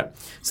neighbour, right?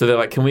 So they're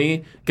like, can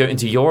we go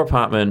into your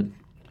apartment,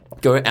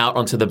 go out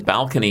onto the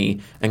balcony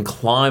and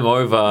climb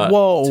over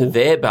to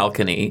their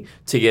balcony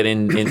to get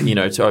in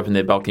to open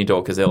their balcony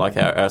door because they're like,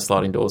 our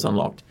sliding door's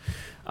unlocked.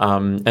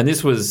 And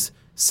this was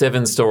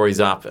 7 stories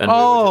up and we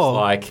were just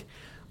like...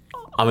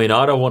 I mean,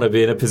 I don't want to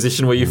be in a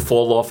position where you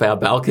fall off our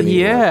balcony.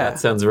 Yeah. Like, that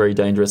sounds very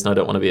dangerous and I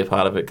don't want to be a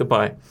part of it.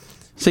 Goodbye.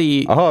 So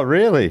you Oh,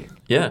 really?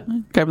 Yeah.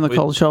 gave them the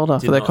cold shoulder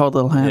for their cold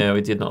little hand. Yeah,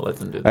 we did not let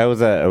them do that.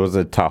 It was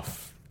a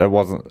tough. It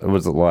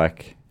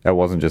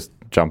wasn't just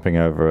jumping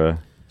over a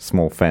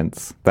small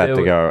fence. They had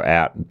to go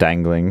out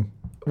dangling.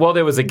 Well,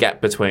 there was a gap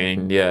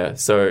between,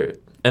 so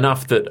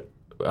enough that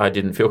I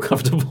didn't feel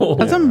comfortable.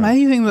 That's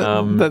amazing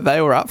that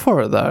they were up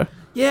for it, though.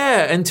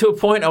 Yeah, and to a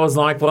point I was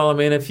like, well, I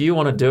mean, if you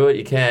want to do it,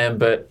 you can,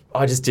 but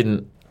I just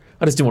didn't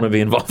want to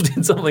be involved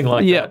in something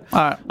like that. All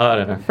right. I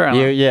don't know. Fair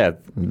enough.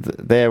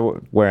 They're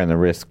wearing the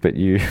risk, but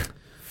you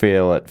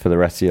feel it for the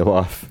rest of your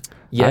life.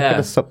 Yeah. I could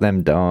have stopped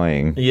them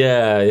dying.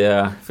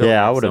 Yeah.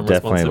 I would have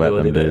definitely let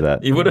them do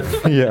that. You would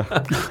have? Yeah.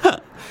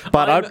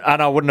 But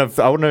I wouldn't have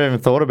even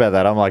thought about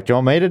that. I'm like, do you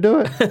want me to do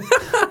it?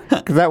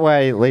 Because that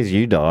way, at least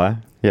you die,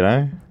 you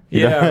know?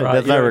 Right.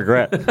 There's no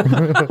regret.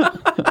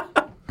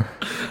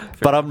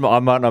 But I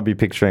might not be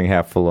picturing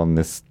how full on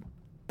this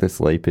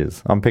leap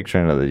is. I'm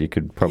picturing that you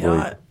could probably...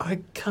 Yeah, I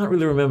can't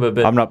really remember,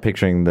 but... I'm not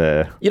picturing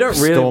the you don't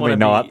really stormy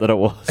night that it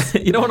was.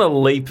 You don't want to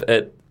leap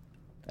at...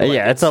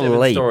 it's a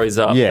leap. Stories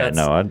up. Yeah,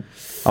 no,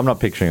 I'm not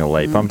picturing a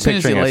leap. I'm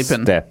picturing a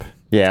step.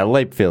 Yeah, a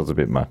leap feels a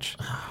bit much.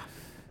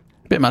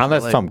 Bit much.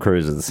 Unless Tom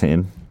Cruise is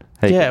in.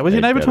 Was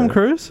your neighbour Tom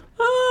Cruise?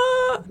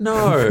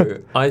 No.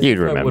 You'd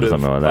remember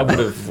something like that. I would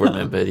have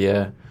remembered,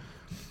 yeah.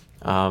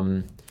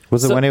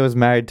 Was it when he was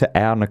married to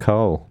Al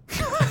Nicole?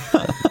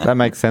 That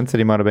makes sense that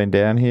he might have been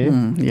down here.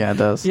 Yeah, it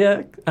does.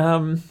 Yeah.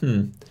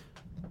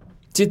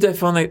 Did they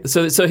finally...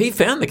 So he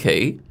found the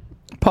key.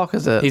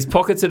 Pockets it. He's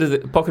pocketed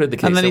the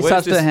key. And then he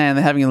starts their hand.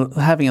 They're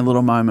having a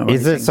little moment.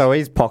 Is it so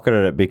he's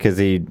pocketed it because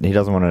he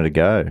doesn't want her to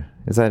go?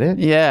 Is that it?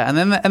 Yeah, and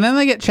then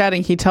they get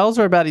chatting. He tells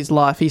her about his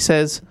life. He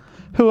says,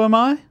 "Who am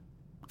I?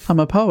 I'm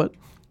a poet.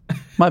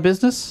 My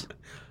business?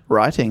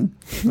 Writing."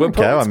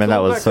 Okay, I mean,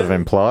 that was sort of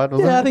implied,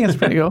 wasn't it? Yeah, I think it's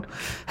pretty cool.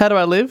 How do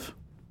I live?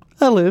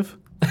 I live.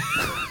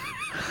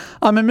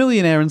 I'm a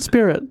millionaire in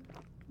spirit.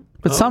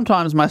 But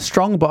sometimes my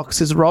strong box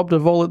is robbed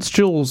of all its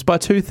jewels by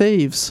two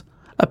thieves.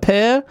 A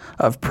pair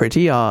of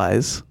pretty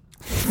eyes.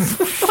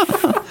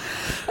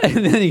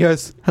 And then he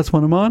goes, "That's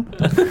one of mine.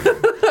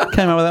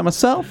 Came up with that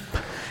myself."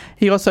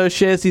 He also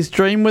shares his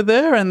dream with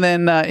her, and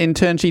then in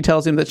turn she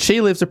tells him that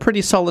she lives a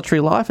pretty solitary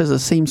life as a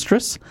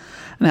seamstress,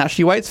 and how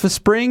she waits for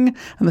spring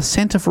and the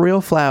scent of real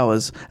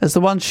flowers, as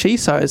the ones she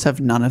sews have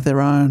none of their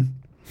own.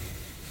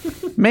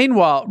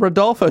 Meanwhile,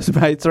 Rodolfo's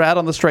mates are out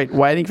on the street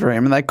waiting for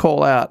him, and they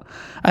call out,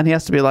 and he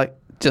has to be like,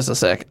 "Just a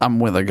sec, I'm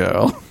with a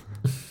girl."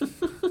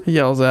 He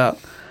yells out.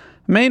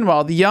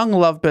 Meanwhile, the young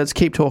lovebirds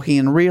keep talking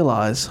and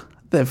realise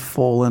they've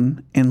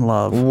fallen in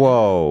love.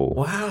 Whoa.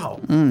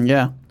 Wow.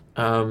 Yeah.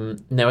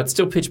 Now, it's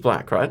still pitch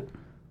black, right?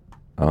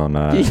 Oh,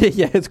 no.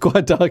 Yeah, it's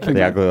quite dark.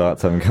 The ugly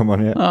lights haven't come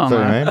on yet. Oh, Is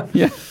that no. what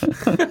you mean?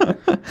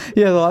 Yeah.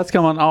 Yeah, the lights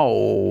come on.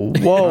 Oh,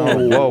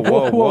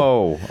 whoa.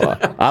 Whoa.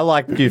 I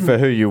liked you for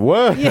who you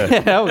were.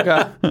 Yeah,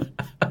 okay.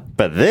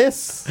 But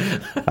this,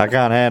 I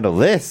can't handle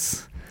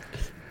this.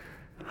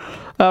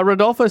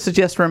 Rodolfo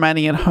suggests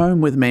remaining at home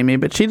with Mimi,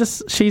 but she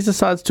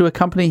decides to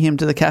accompany him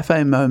to the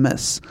Cafe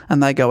Momus,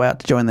 and they go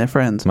out to join their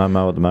friends.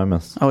 Momo at the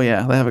Momus. Oh,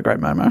 yeah, they have a great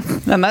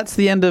Momo. And that's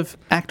the end of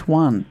Act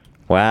 1.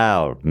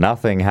 Wow,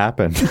 nothing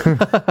happened.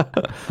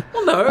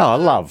 Well, no. Oh,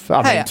 love.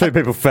 I mean, two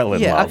people fell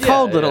in Yeah, love. a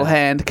cold little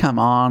hand, come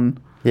on.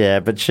 Yeah,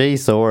 but she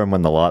saw him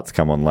when the lights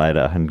come on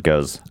later and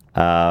goes,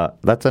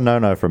 that's a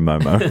no-no from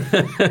Momo.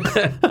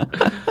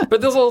 But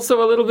there's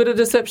also a little bit of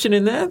deception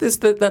in there.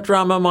 That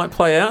drama might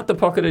play out, the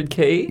pocketed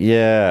key.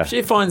 Yeah. If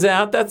she finds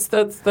out, that's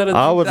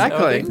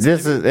Exactly.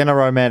 This is in a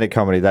romantic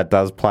comedy that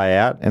does play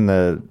out in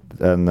the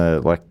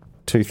like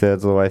 2/3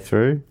 of the way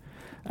through,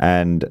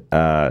 and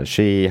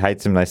she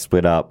hates him. They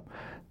split up.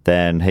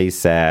 Then he's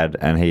sad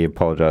and he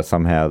apologizes.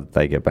 Somehow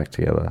they get back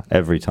together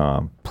every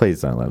time.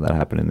 Please don't let that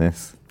happen in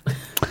this.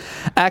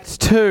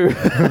 Act 2.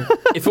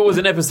 If it was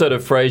an episode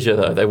of Frasier,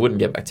 though, they wouldn't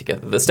get back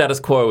together. The status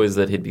quo is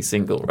that he'd be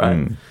single,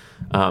 right?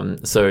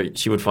 So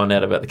she would find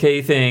out about the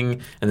key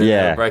thing, and then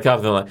they'll break up,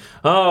 and they're like,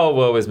 "Oh,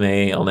 woe is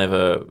me, I'll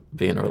never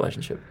be in a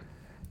relationship."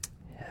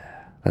 Yeah,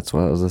 that's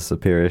why it was a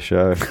superior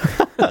show.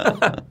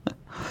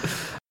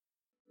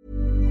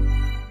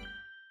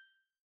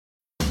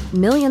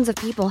 Millions of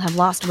people have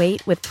lost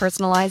weight with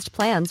personalized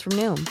plans from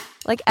Noom.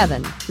 Like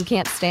Evan, who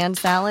can't stand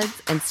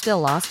salads and still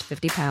lost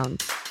 50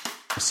 pounds.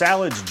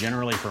 Salads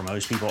generally for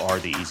most people are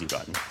the easy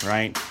button,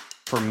 right?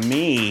 For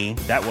me,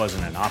 that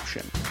wasn't an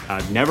option.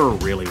 I never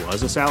really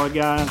was a salad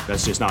guy.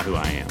 That's just not who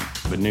I am.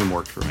 But Noom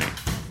worked for me.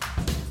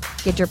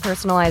 Get your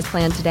personalized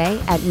plan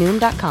today at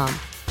Noom.com.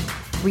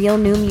 Real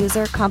Noom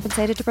user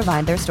compensated to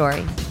provide their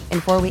story.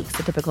 In 4 weeks,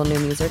 the typical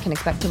Noom user can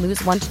expect to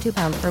lose 1 to 2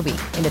 pounds per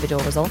week.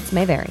 Individual results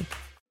may vary.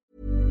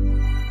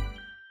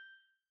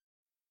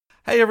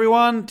 Hey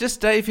everyone, just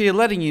Dave here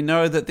letting you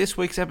know that this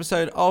week's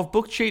episode of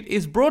Book Cheat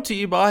is brought to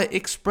you by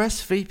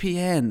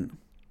ExpressVPN.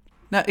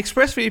 Now,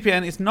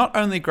 ExpressVPN is not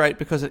only great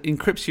because it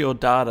encrypts your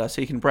data so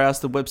you can browse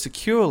the web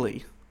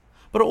securely,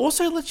 but it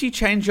also lets you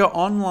change your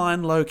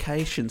online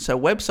location so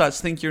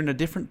websites think you're in a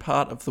different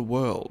part of the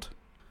world.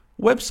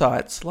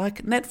 Websites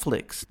like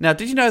Netflix. Now,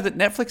 did you know that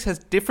Netflix has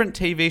different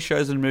TV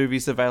shows and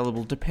movies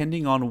available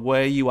depending on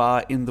where you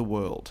are in the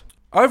world?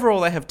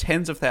 Overall, they have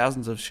tens of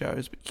thousands of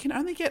shows, but you can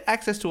only get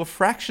access to a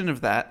fraction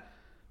of that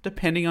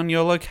depending on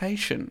your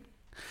location.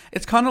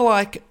 It's kind of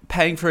like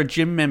paying for a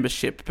gym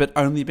membership, but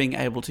only being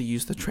able to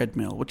use the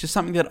treadmill, which is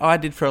something that I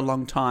did for a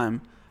long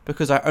time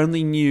because I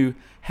only knew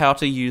how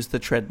to use the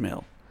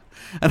treadmill.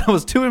 And I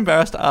was too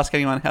embarrassed to ask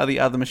anyone how the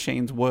other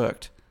machines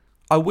worked.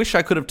 I wish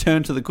I could have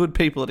turned to the good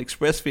people at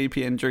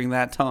ExpressVPN during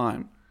that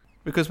time.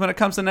 Because when it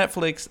comes to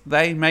Netflix,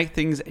 they make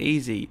things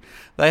easy.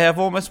 They have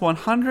almost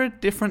 100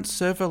 different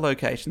server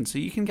locations, so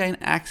you can gain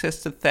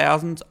access to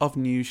thousands of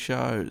new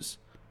shows.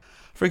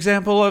 For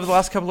example, over the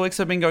last couple of weeks,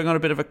 I've been going on a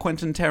bit of a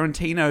Quentin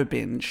Tarantino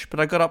binge, but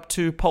I got up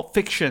to Pulp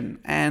Fiction,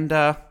 and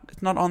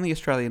it's not on the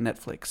Australian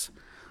Netflix.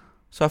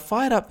 So I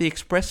fired up the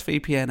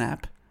ExpressVPN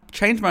app,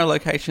 changed my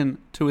location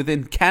to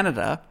within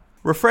Canada,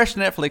 refreshed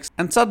Netflix,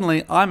 and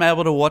suddenly I'm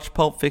able to watch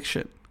Pulp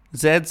Fiction.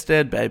 Zed's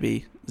dead,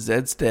 baby.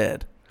 Zed's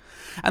dead.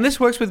 And this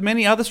works with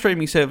many other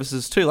streaming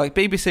services too, like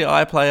BBC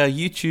iPlayer,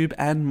 YouTube,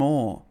 and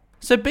more.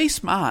 So be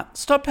smart.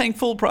 Stop paying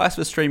full price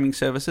for streaming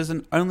services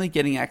and only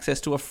getting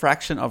access to a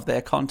fraction of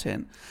their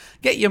content.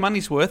 Get your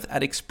money's worth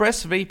at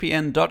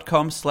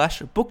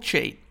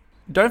expressvpn.com/bookcheat.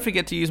 Don't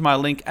forget to use my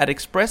link at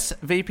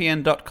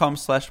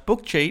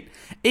expressvpn.com/bookcheat,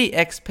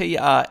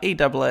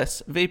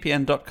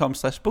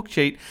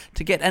 expressvpn.com/bookcheat,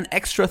 to get an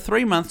extra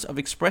 3 months of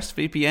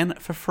ExpressVPN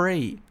for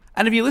free.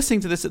 And if you're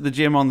listening to this at the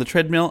gym on the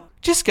treadmill,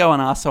 just go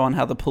and ask someone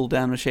how the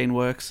pull-down machine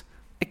works.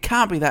 It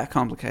can't be that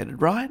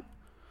complicated, right?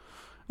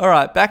 All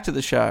right, back to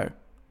the show.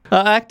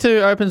 Act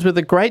 2 opens with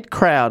a great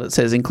crowd, it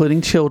says,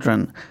 including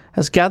children,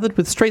 has gathered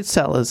with street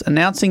sellers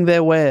announcing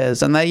their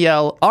wares, and they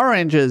yell,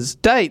 oranges,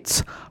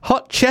 dates,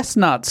 hot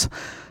chestnuts,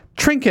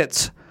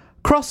 trinkets,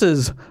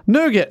 crosses,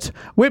 nougat,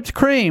 whipped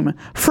cream,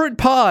 fruit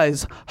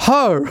pies,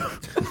 ho.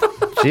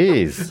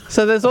 Jeez.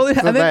 So there's all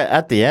these... So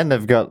at the end,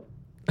 they've got,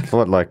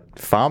 what, like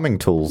farming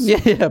tools?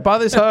 Yeah, buy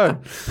this hoe.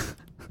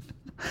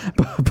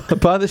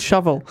 Buy the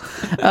shovel.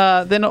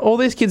 Then all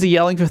these kids are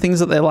yelling for things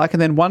that they like,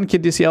 and then one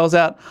kid just yells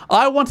out,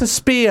 I want a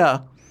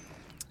spear.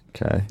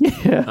 Okay.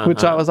 Yeah,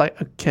 which I was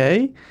like,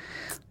 okay.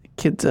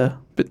 Kids are a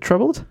bit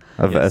troubled.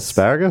 Of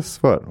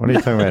asparagus? What are you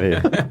talking about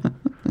here?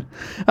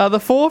 The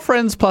four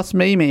friends plus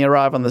Mimi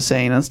arrive on the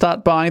scene and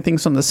start buying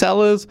things from the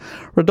sellers.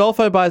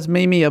 Rodolfo buys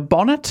Mimi a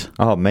bonnet.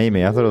 Oh,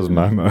 Mimi. I thought it was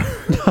Momo.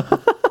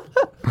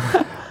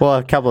 Well,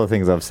 a couple of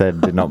things I've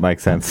said did not make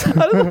sense.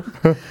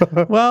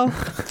 Well,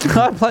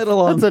 I played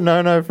along. That's a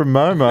no-no from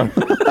Momo.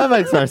 That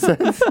makes no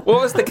sense.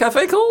 What was the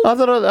cafe called? I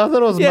thought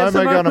it was Momo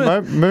going to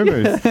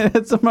Moomoos. Yeah,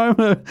 it's a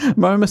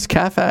Momus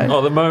Cafe.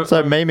 Oh,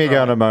 So Mimi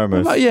going to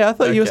Momo's. Oh, yeah, I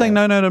thought you were saying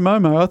no to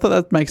Momo. I thought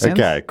that makes sense.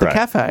 Okay, great. The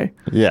cafe.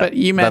 Yeah, but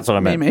you meant that's what I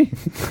meant. Mimi.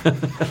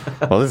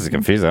 Well, this is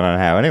confusing. I don't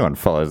know how anyone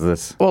follows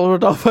this. Well,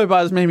 Rodolfo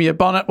buys Mimi a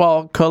bonnet,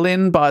 while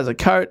Colin buys a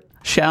coat.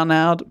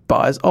 Shaunard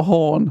buys a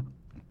horn.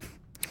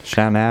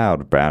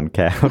 Shaunard, brown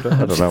cow.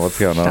 I don't know what's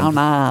going on.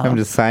 Shaunard. I'm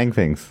just saying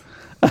things.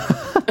 Do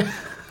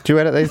you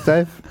edit these,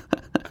 Dave?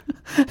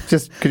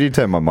 Could you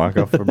turn my mic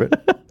off for a bit?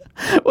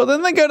 Well,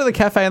 then they go to the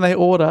cafe and they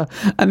order.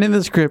 And in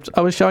the script,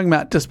 I was showing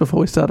Matt just before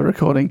we started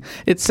recording,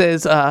 it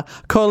says,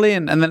 call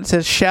in, and then it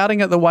says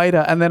shouting at the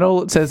waiter, and then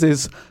all it says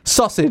is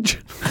sausage.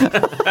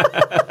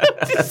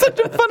 It's such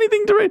a funny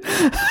thing to read.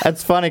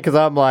 It's funny because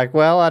I'm like,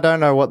 well, I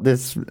don't know what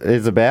this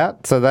is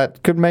about, so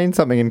that could mean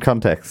something in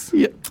context.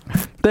 Yeah.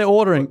 They're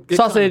ordering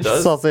sausage,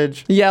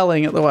 Sausage.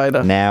 yelling at the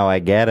waiter. Now I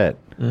get it.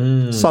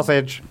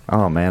 Sausage.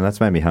 Oh, man, that's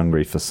made me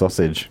hungry for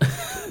sausage.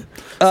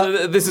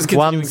 So this is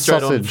continuing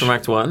straight on from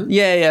Act 1?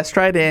 Yeah,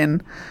 straight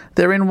in.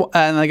 They're in,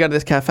 and they go to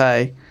this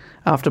cafe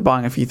after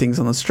buying a few things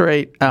on the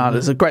street.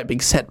 There's a great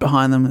big set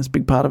behind them. It's a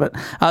big part of it.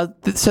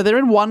 So they're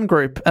in one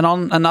group, and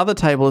on another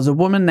table is a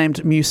woman named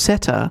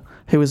Musetta,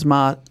 who is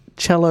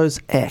Marcello's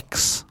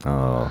ex.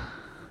 Oh.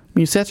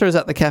 Musetta is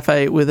at the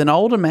cafe with an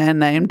older man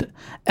named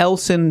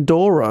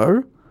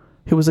Elsindoro,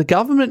 who was a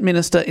government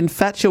minister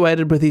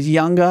infatuated with his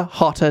younger,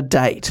 hotter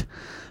date.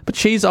 But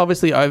she's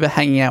obviously over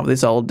hanging out with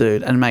this old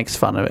dude and makes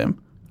fun of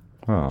him.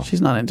 Oh.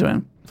 She's not into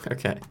him.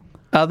 Okay.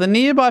 The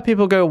nearby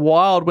people go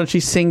wild when she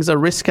sings a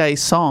risque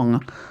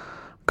song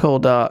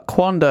called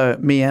Quando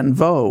Me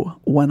Envo,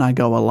 When I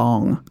Go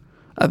Along.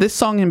 This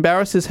song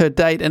embarrasses her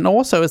date, and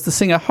also, as the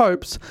singer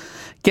hopes,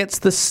 gets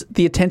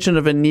the attention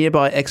of a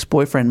nearby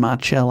ex-boyfriend,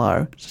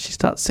 Marcello. So she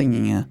starts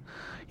singing a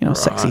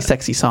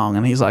sexy song,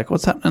 and he's like,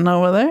 what's happening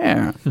over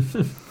there?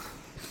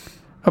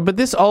 But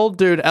this old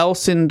dude,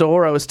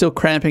 Elsindoro, is still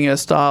cramping her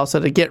style, so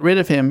to get rid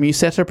of him,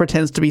 Musetta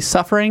pretends to be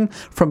suffering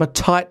from a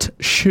tight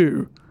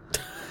shoe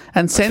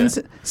and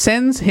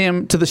sends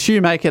him to the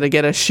shoemaker to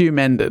get a shoe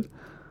mended.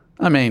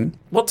 I mean...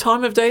 What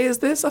time of day is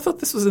this? I thought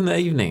this was in the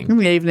evening. In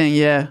the evening,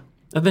 yeah.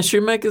 And the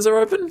shoemakers are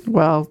open?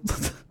 Well,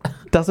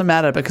 doesn't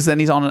matter, because then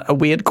he's on a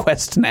weird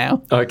quest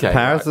now. Okay.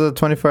 Paris was a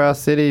 24-hour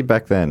city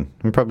back then,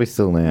 and probably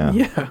still now.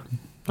 Yeah.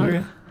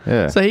 Okay.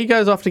 Yeah. So he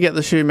goes off to get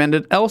the shoe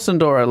mended.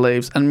 Elsindoro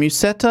leaves, and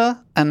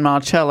Musetta and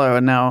Marcello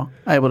are now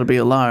able to be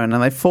alone,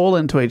 and they fall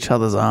into each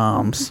other's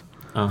arms.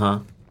 Uh-huh.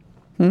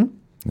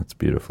 That's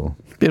beautiful.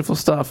 Beautiful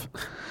stuff.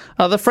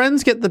 The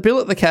friends get the bill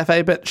at the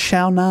cafe, but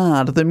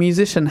Shaunard, the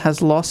musician,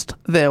 has lost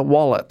their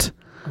wallet.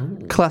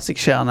 Ooh. Classic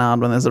Shaunard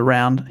when there's his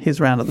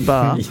round at the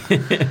bar.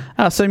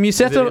 Yeah. So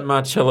Musetta... Is it in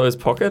Marcello's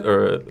pocket,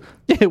 or...?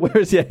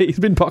 Yeah, he's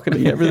been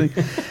pocketing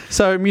everything.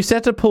 So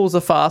Musetta pulls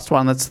a fast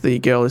one. That's the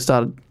girl who's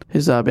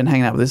been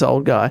hanging out with this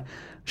old guy.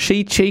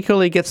 She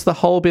cheekily gets the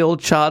whole bill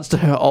charged to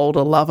her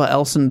older lover,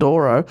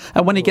 Elsindoro,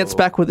 and when he gets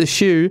back with the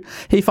shoe,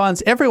 he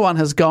finds everyone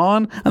has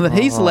gone and that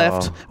he's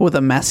left with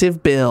a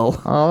massive bill.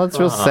 Oh, that's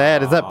real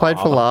sad. Is that played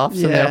for laughs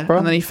in the opera?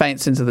 And then he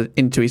faints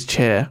into his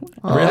chair.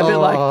 Oh, a bit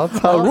like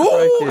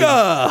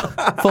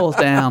Aruga falls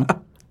down.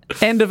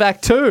 End of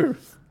Act 2.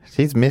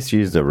 He's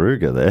misused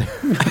Aruga there.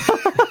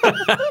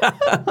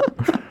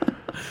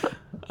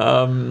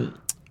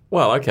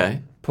 Well,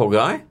 okay. Poor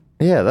guy.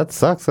 Yeah, that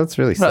sucks. That's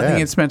really sad. But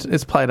I think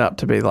it's played up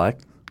to be like,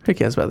 who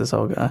cares about this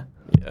old guy?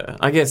 Yeah.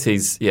 I guess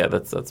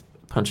that's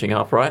punching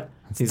up, right?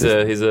 He's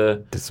a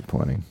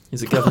disappointing.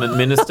 He's a government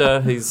minister.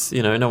 He's,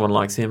 no one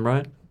likes him,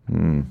 right?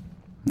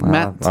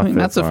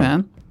 Matt's a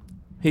fan.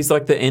 He's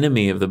like the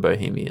enemy of the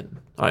Bohemian,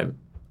 I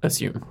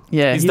assume.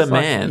 Yeah, he's the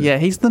man. Yeah,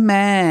 he's the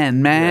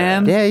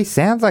man. Yeah, he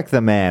sounds like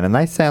the man, and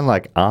they sound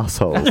like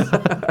assholes.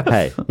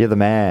 Hey, you're the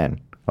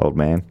man, old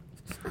man.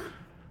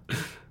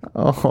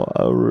 Oh,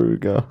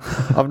 Aruga.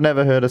 I've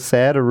never heard a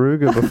sad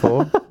Aruga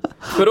before.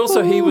 But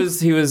also, he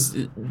was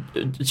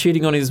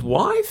cheating on his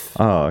wife.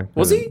 Oh,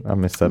 was he? I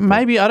missed that.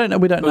 Maybe, I don't know.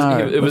 We don't know.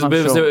 It was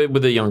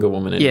with a younger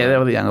woman. Yeah, they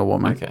were the younger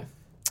woman. Okay.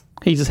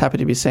 He's just happy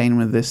to be seen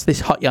with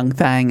this hot young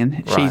thing,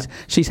 and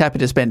she's happy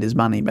to spend his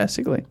money,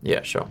 basically.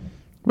 Yeah, sure.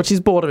 But she's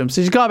bored of him,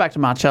 so she's going back to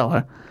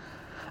Marcello.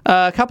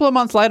 A couple of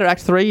months later,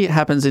 Act 3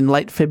 happens in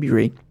late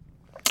February.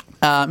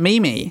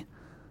 Mimi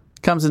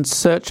comes in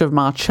search of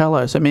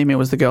Marcello. So Mimi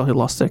was the girl who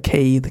lost her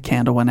key. The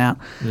candle went out.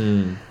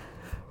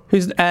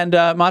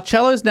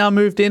 Marcello's now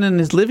moved in and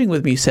is living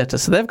with Musetta.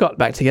 So they've got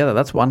back together.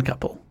 That's one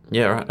couple.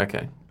 Yeah, right.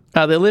 Okay.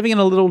 They're living in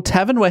a little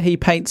tavern where he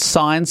paints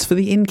signs for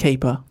the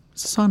innkeeper.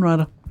 He's a sign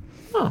writer.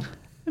 Oh.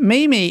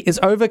 Mimi is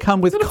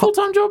overcome with... Is it a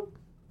full-time job?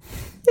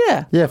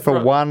 Yeah. Yeah,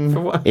 for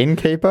one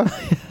innkeeper?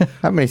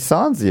 How many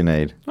signs do you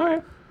need? All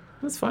right.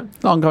 That's fine.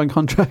 Ongoing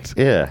contract.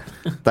 Yeah.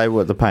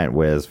 The paint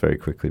wears very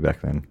quickly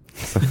back then.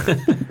 So,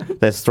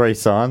 there's 3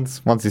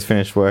 signs. Once he's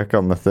finished work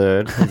on the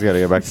 3rd, he's got to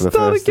go back to the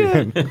first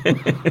again.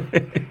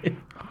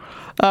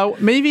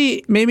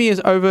 Mimi is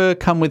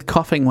overcome with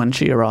coughing when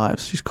she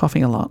arrives. She's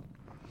coughing a lot.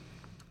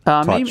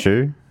 Tight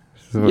shoe?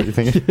 Is that what you're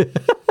thinking?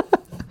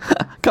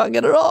 Can't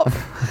get it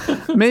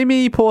off.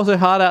 Mimi pours her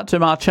heart out to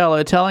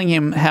Marcello, telling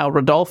him how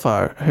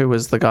Rodolfo, who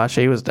was the guy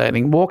she was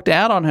dating, walked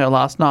out on her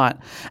last night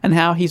and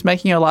how he's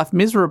making her life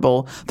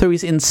miserable through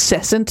his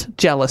incessant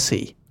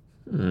jealousy.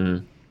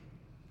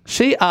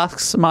 She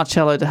asks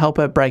Marcello to help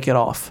her break it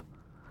off.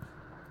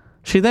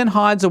 She then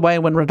hides away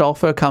when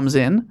Rodolfo comes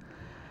in,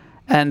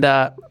 and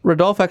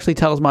Rodolfo actually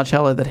tells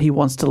Marcello that he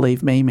wants to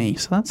leave Mimi.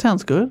 So that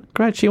sounds good.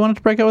 Great. She wanted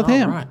to break up with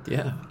him. Right,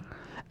 yeah.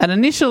 And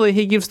initially,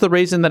 he gives the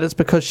reason that it's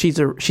because she's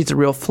a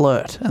real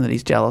flirt and that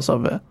he's jealous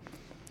of her.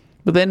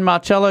 But then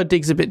Marcello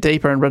digs a bit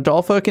deeper, and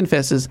Rodolfo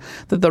confesses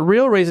that the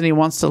real reason he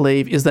wants to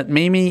leave is that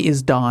Mimi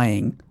is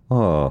dying.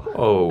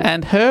 Oh.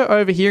 And her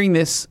overhearing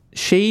this,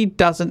 she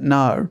doesn't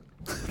know.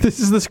 This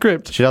is the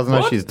script. She doesn't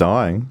know she's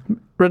dying.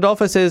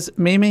 Rodolfo says,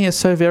 Mimi is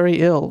so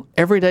very ill.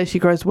 Every day she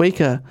grows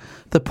weaker.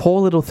 The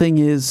poor little thing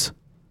is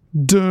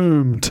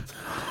doomed.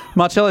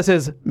 Marcello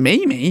says,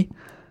 Mimi?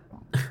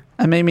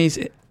 And Mimi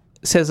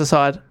says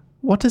aside,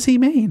 what does he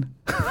mean?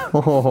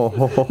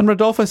 And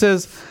Rodolfo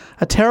says,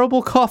 a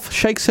terrible cough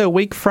shakes her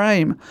weak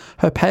frame.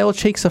 Her pale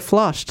cheeks are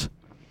flushed.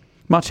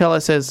 Marcello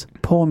says,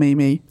 poor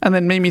Mimi. And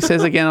then Mimi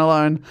says again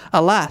alone,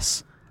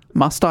 alas,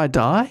 must I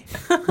die?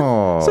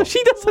 So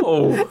she doesn't.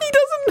 He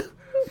doesn't.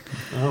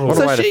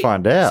 What a way to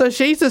find out. So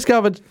he's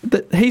discovered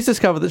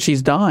that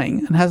she's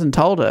dying and hasn't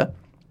told her.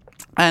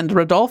 And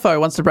Rodolfo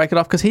wants to break it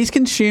off because he's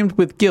consumed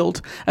with guilt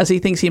as he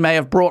thinks he may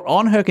have brought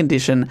on her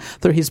condition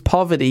through his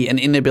poverty and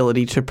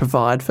inability to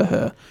provide for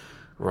her.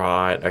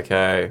 Right,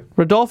 okay.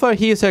 Rodolfo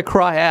hears her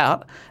cry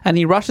out and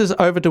he rushes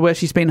over to where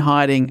she's been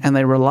hiding and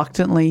they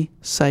reluctantly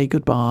say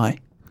goodbye.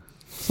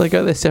 So they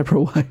go their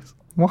separate ways.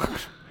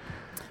 What?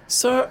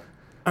 So,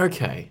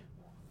 okay.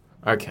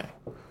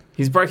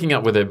 He's breaking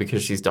up with her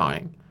because she's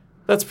dying.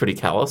 That's pretty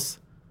callous.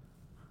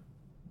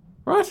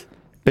 Right?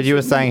 But you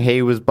were saying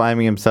he was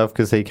blaming himself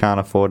because he can't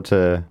afford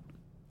to...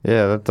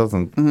 Yeah, that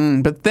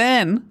doesn't... But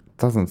then...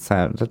 Doesn't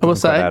sound... That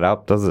doesn't add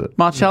up, does it?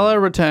 Marcello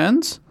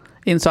returns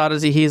inside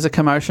as he hears a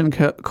commotion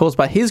caused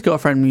by his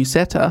girlfriend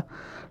Musetta.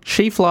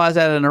 She flies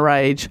out in a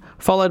rage,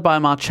 followed by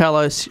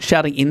Marcello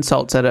shouting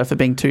insults at her for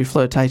being too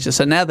flirtatious.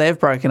 So now they've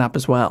broken up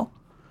as well.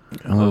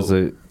 There's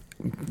a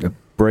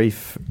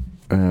brief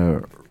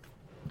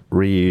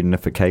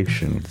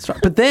reunification. That's right.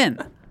 But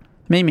then...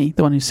 Mimi,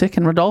 the one who's sick,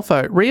 and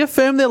Rodolfo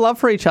reaffirm their love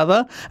for each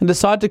other and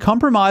decide to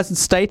compromise and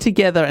stay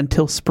together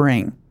until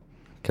spring.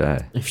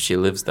 Okay. If she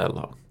lives that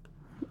long.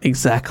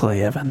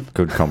 Exactly, Evan.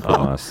 Good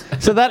compromise.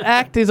 So that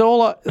act is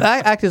all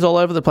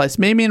over the place.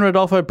 Mimi and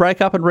Rodolfo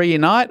break up and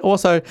reunite.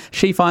 Also,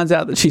 she finds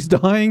out that she's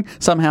dying.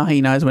 Somehow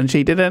he knows when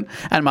she didn't.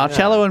 And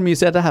Marcello and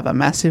Musetta have a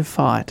massive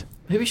fight.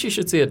 Maybe she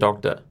should see a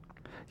doctor.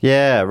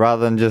 Yeah,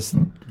 rather than just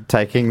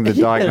taking the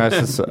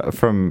diagnosis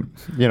from,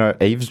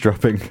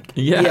 eavesdropping.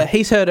 Yeah,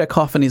 he's heard her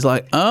cough and he's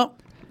like, oh,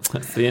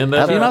 that's the end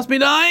of she must be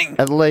dying.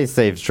 At least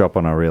eavesdrop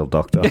on a real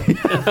doctor.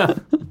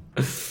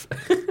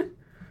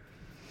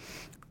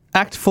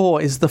 Act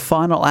 4 is the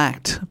final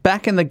act.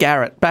 Back in the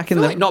garret.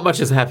 Not much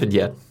has happened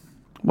yet.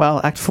 Well,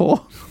 Act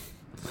 4.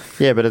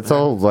 Yeah, but it's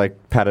all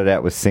padded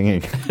out with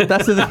singing.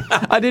 That's the thing.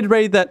 I did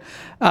read that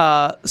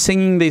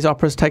singing these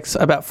operas takes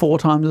about 4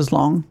 times as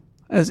long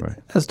as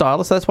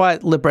dialogue. So that's why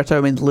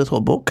libretto means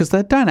little book, because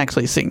they don't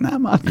actually sing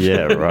that much.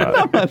 Yeah, right.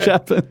 Not much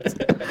happens.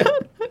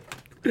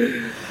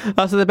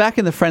 So they're back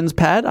in the friends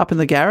pad up in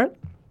the garret.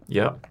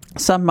 Yeah.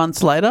 Some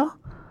months later,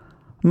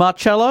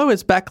 Marcello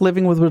is back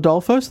living with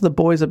Rodolfo, so the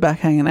boys are back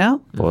hanging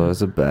out.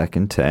 Boys are back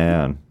in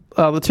town.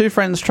 The two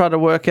friends try to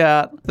work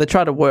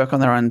on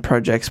their own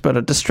projects, but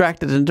are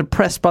distracted and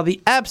depressed by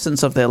the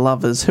absence of their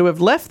lovers, who have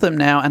left them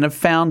now and have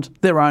found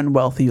their own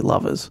wealthy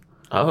lovers.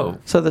 Oh.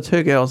 So the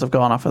two girls have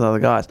gone off with other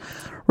guys.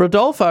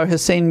 Rodolfo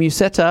has seen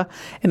Musetta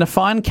in a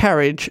fine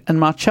carriage, and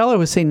Marcello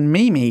has seen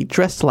Mimi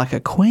dressed like a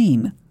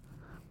queen.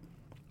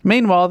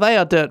 Meanwhile, they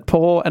are dirt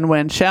poor, and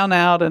when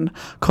Schaunard and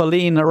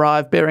Colleen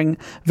arrive bearing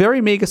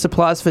very meagre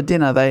supplies for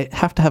dinner, they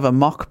have to have a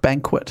mock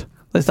banquet.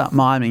 They start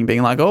miming,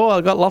 being like, "Oh,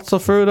 I got lots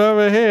of food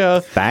over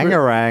here."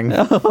 Bangarang.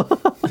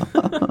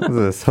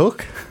 This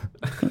hook.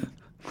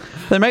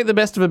 They make the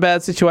best of a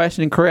bad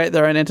situation and create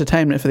their own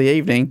entertainment for the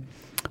evening,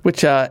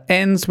 which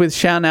ends with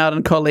Schaunard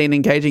and Colleen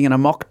engaging in a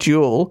mock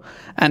duel.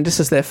 And just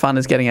as their fun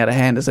is getting out of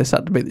hand as they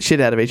start to beat the shit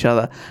out of each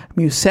other,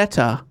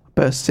 Musetta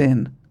bursts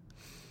in.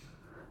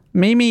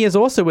 Mimi is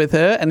also with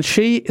her, and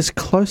she is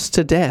close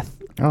to death.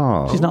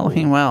 Oh. She's not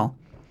looking well.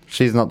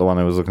 She's not the one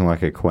who was looking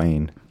like a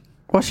queen.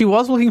 Well, she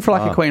was looking for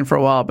a queen for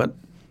a while, but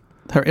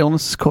her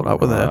illness has caught up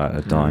with her. Right,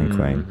 a dying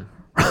queen.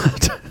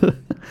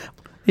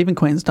 Even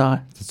queens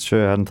die. It's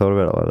true. I hadn't thought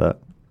about it like that.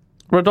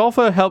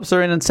 Rodolfo helps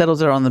her in and settles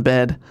her on the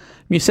bed.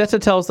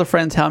 Musetta tells the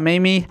friends how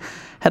Mimi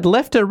had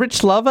left her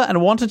rich lover and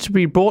wanted to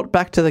be brought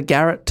back to the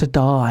garret to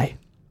die.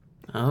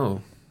 Oh.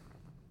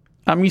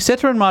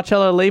 Musetta and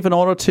Marcello leave in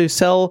order to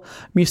sell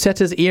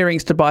Musetta's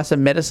earrings to buy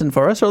some medicine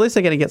for us, or at least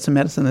they're going to get some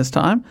medicine this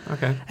time.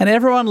 Okay. And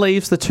everyone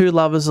leaves the two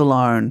lovers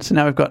alone. So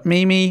now we've got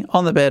Mimi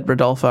on the bed,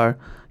 Rodolfo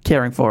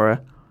caring for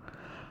her.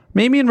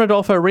 Mimi and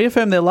Rodolfo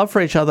reaffirm their love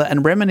for each other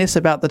and reminisce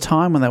about the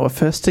time when they were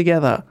first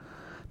together.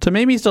 To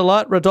Mimi's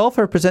delight,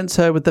 Rodolfo presents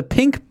her with the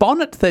pink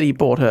bonnet that he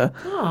bought her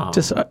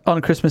just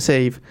on Christmas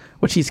Eve,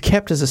 which he's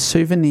kept as a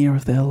souvenir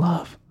of their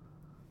love.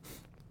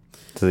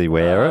 Does he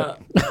wear it?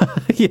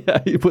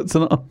 Yeah, he puts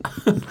it on.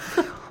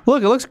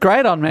 Look, it looks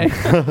great on me.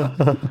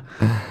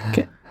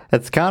 Okay.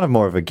 It's kind of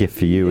more of a gift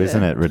for you,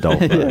 isn't it,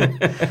 Rodolfo? Yeah.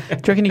 Do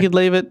you reckon you could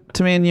leave it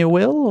to me in your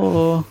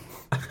will,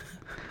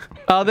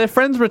 or... their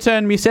friends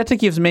return. Musetta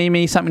gives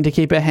Mimi something to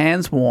keep her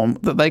hands warm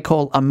that they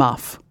call a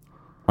muff.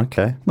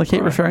 Okay. They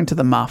keep referring to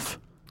the muff.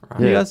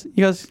 Yeah.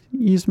 You guys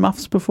used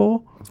muffs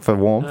before? For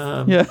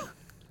warmth? Yeah.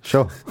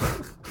 Sure.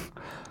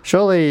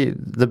 Surely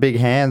the big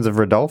hands of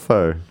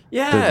Rodolfo.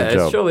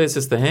 Yeah, surely it's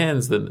just the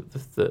hands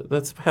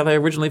that's how they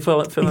originally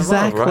fell in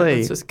love, right?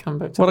 Let's just come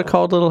back to what a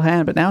cold little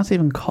hand, but now it's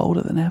even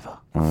colder than ever.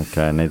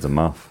 Okay, it needs a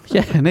muff.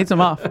 Yeah, it needs a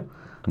muff.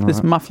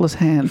 This muffless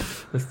hand.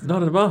 It's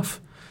not a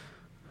muff.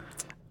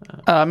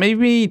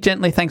 Mimi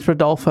gently thanks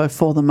Rodolfo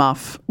for the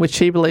muff, which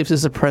she believes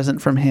is a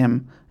present from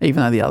him,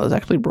 even though the others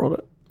actually brought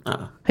it.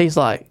 He's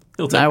like,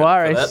 no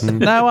worries.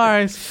 No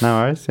worries.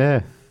 No worries,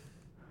 yeah.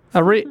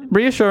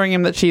 Reassuring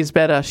him that she is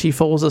better, she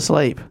falls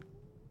asleep.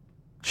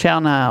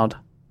 Schaunard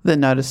then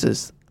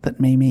notices that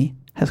Mimi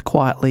has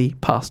quietly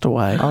passed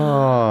away.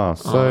 Oh,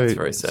 that's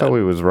very sad. So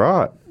he was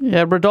right.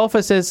 Yeah,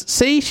 Rodolfo says,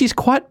 see, she's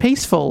quite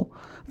peaceful.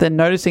 Then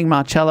noticing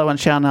Marcello and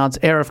Schaunard's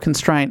air of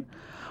constraint,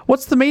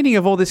 what's the meaning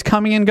of all this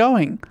coming and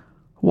going?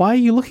 Why are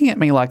you looking at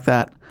me like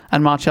that?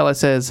 And Marcello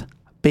says,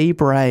 be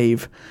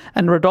brave.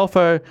 And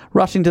Rodolfo,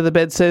 rushing to the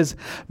bed, says,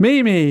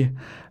 Mimi,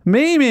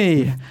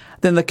 Mimi.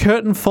 Then the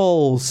curtain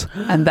falls,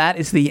 and that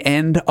is the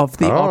end of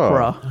the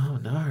opera. Oh,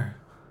 no.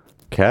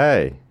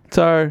 Okay.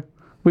 So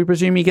we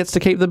presume he gets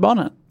to keep the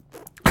bonnet.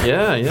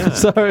 Yeah.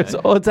 So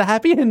it's a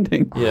happy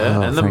ending.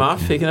 Yeah, and the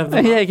muff, he can have the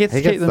muff. Yeah, he gets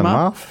to keep the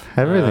muff.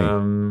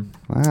 Everything.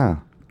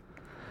 Wow.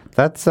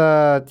 That's,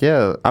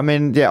 yeah. I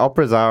mean, yeah,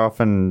 operas are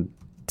often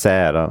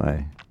sad, aren't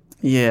they?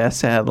 Yeah,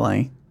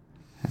 sadly.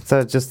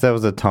 So there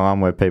was a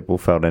time where people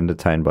felt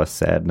entertained by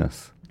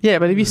sadness. Yeah,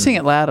 but if you sing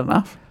it loud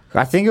enough.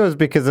 I think it was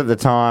because at the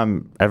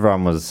time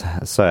everyone was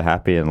so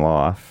happy in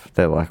life.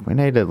 They're like, we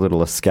need a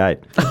little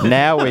escape.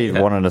 Now we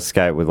want an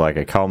escape with like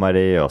a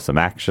comedy or some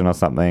action or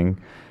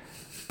something.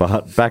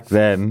 But back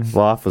then,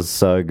 life was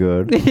so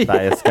good.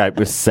 They escaped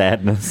with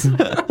sadness.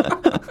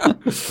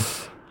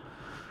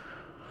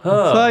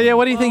 So, yeah,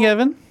 what do you think,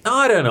 Evan?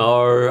 I don't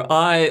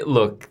know.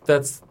 Look,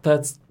 that's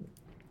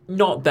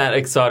not that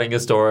exciting a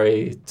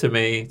story to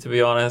me, to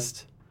be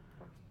honest.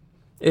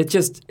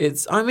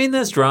 I mean,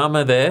 there's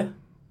drama there.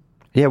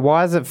 Yeah,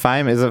 why is it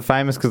famous? Is it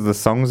famous because the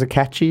songs are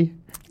catchy?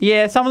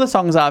 Yeah, some of the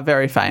songs are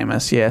very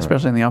famous, yeah,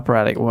 especially in the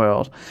operatic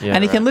world. Yeah,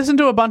 and you can listen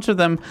to a bunch of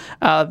them.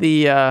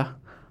 The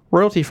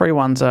royalty-free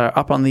ones are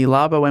up on the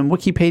Labo and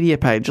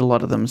Wikipedia page, a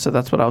lot of them. So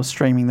that's what I was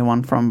streaming the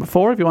one from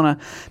before. If you want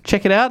to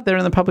check it out, they're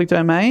in the public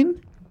domain.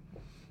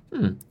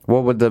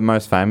 What would the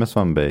most famous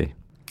one be?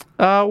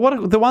 The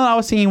one I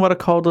was singing, "What a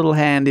Cold Little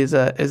Hand," is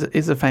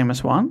a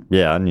famous one.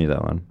 Yeah, I knew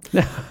that one.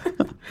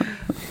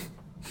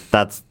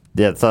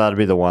 So that'd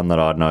be the one that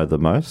I'd know the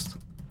most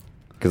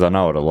because I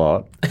know it a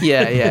lot.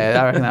 Yeah,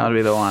 I reckon that would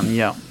be the one.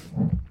 Yeah.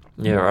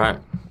 Yeah, right.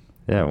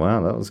 Yeah,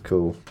 wow, that was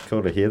cool.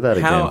 Cool to hear that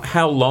again.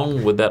 How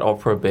long would that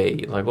opera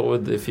be? Like, what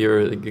would if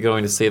you're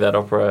going to see that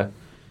opera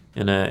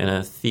in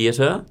a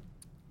theatre?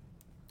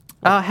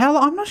 How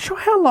long? I'm not sure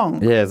how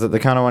long. Yeah, is it the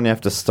kind of one you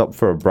have to stop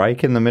for a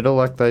break in the middle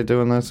like they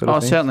do in those sort of I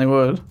things? certainly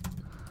would.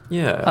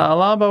 Yeah.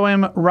 La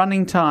Boheme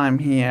running time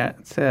here.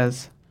 It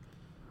says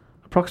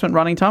approximate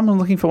running time. I'm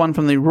looking for one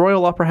from the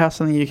Royal Opera House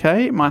in the UK.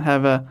 It might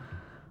have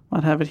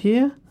it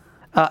here.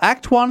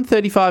 Act 1,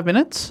 35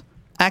 minutes.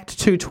 Act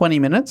 2, 20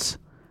 minutes.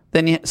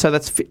 Then so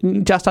that's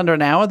just under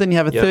an hour. Then you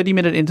have a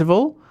 30-minute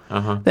interval.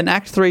 Then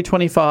Act 3,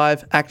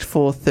 25. Act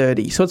 4,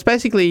 30. So it's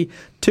basically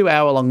 2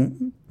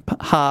 hour-long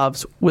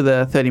halves with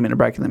a 30-minute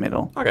break in the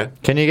middle. Okay.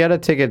 Can you get a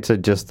ticket to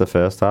just the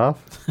first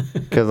half?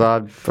 Because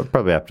I'd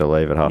probably have to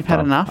leave at half. You've had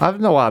enough? I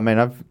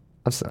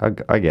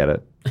get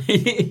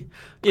it.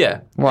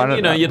 Yeah. Well,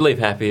 And, you'd leave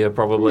happier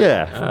probably.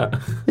 Yeah.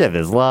 Yeah,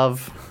 there's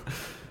love.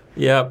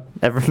 Yep.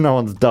 No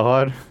one's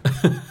died.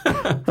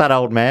 That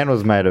old man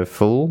was made a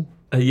fool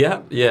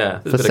Yeah.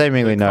 for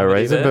seemingly no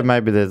reason, there. but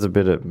maybe there's a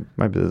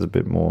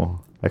bit more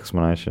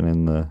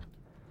explanation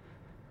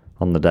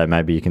on the day.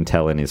 Maybe you can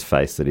tell in his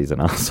face that he's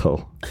an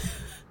asshole.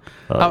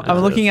 I'm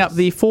looking up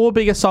the 4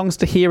 biggest songs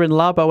to hear in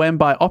La Boheme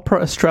by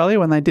Opera Australia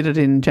when they did it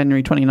in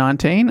January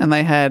 2019, and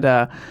they had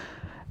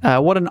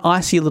What an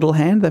Icy Little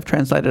Hand, they've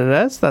translated it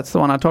as. That's the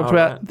one I talked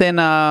about. Right.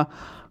 Then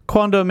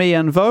Quando Me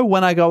and Vo,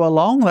 When I Go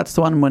Along, that's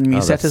the one when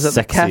Musette is at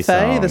the cafe,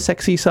 song. the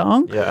sexy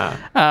song. Yeah.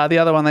 The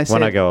other one they said...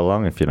 When I go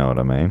along, if you know what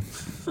I mean.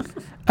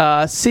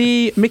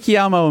 See Mi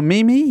Chiamo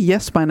Mimi.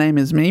 Yes, my name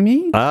is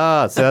Mimi.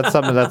 So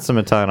that's some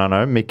Italian I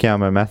know. Mi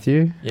chiamo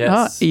Matthew.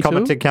 Yes. E2.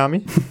 Come ti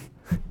chiami?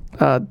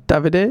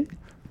 Davide.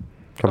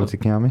 Come ti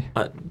chiami?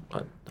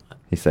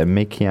 He said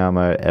Mi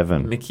chiamo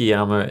Evan. Mi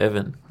chiamo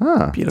Evan.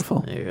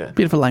 Beautiful. There you go.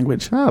 Beautiful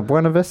language.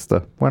 Buena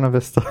Vista. Buena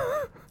Vista.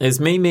 Is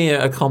Mimi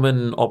a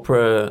common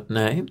opera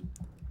name?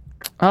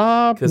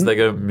 Because they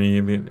go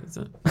Mimi. Me.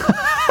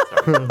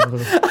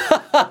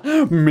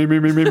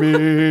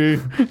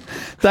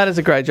 That is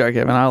a great joke,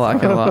 Evan. I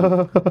like it a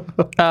lot.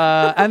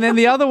 And then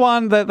the other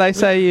one that they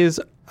say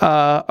is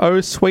Oh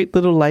Sweet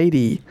Little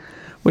Lady,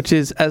 which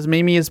is as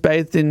Mimi is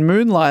bathed in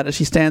moonlight as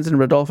she stands in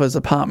Rodolfo's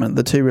apartment,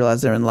 the two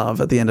realize they're in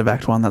love at the end of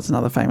Act 1. That's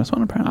another famous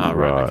one, apparently. Oh,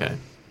 right. Okay.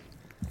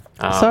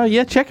 So,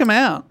 yeah, check them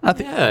out.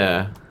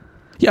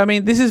 Yeah, I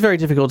mean, this is very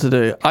difficult to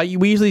do.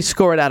 We usually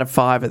score it out of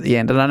 5 at the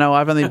end, and I know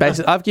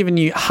I've given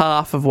you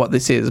half of what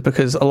this is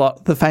because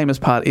the famous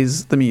part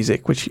is the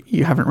music, which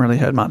you haven't really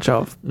heard much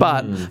of.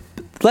 But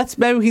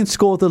maybe we can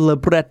score the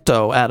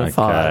libretto out of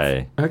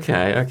 5.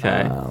 Okay.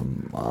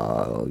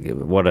 I'll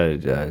give it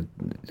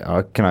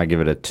can I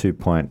give it a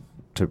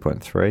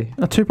 2.3?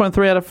 A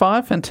 2.3 out of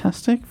 5,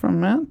 fantastic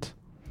from Matt.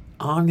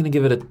 I'm going to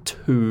give it a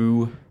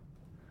 2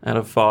 out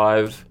of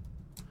 5.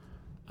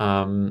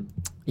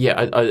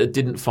 I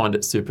didn't find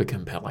it super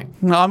compelling.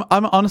 No,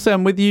 I'm honestly,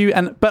 I'm with you.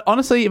 But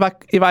honestly,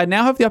 if I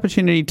now have the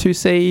opportunity to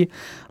see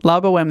La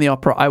Boheme the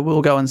opera, I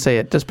will go and see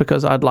it just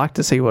because I'd like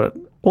to see all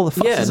the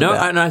fuss is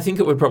about. And I think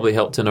it would probably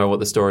help to know what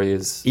the story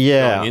is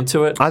going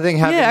into it. I think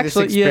having this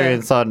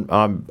experience,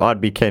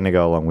 I'd be keen to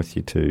go along with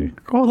you too.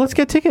 Well, let's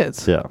get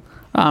tickets. Yeah.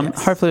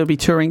 Hopefully, we'll be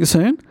touring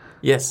soon.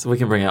 Yes, we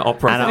can bring our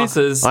opera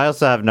passes. I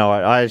also have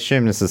I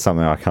assume this is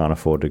something I can't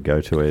afford to go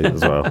to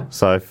as well.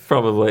 So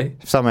probably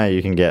if somehow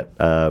you can get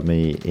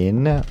me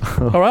in. All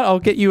right,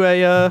 I'll get you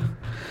a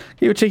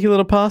cheeky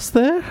little pass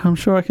there. I'm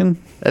sure I can.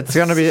 It's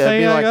going to be.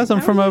 Hey like, guys, I'm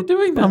from a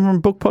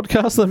book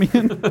podcast. Let me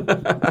in.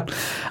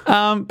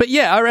 But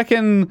yeah, I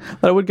reckon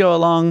that I would go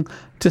along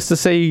just to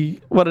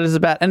see what it is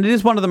about, and it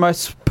is one of the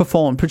most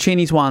performed.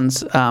 Puccini's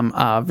ones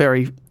are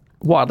very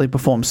widely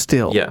performed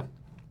still. Yeah.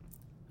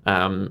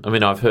 I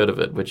mean, I've heard of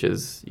it, which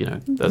is,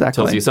 that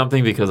tells you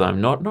something because I'm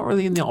not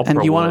really in the opera world.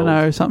 And you want to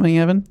know something,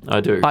 Evan? I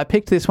do. I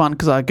picked this one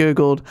because I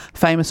Googled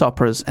famous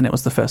operas and it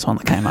was the first one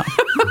that came up.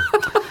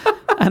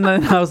 And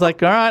then I was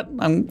like, all right.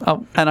 And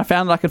I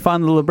found I could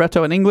find the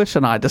libretto in English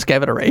and I just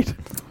gave it a read.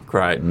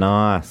 Great.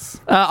 Nice.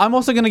 I'm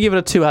also going to give it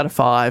a 2 out of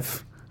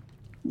 5,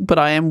 but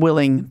I am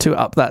willing to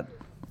up that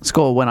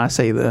score when I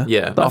see the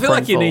I feel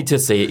like you need to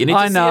see it. You need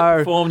to see it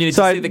perform. You need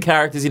to see the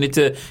characters. You need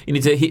to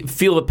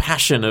feel the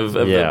passion of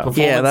the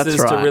performances that's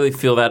right. to really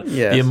feel that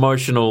the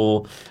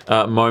emotional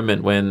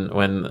moment when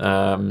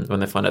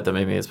they find out that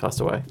Mimi has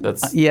passed away.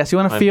 That's yes. You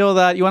want to feel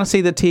that. You want to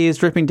see the tears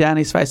dripping down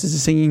his face as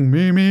he's singing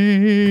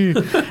Mimi,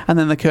 and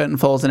then the curtain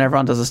falls and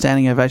everyone does a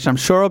standing ovation. I'm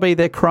sure I'll be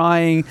there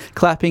crying,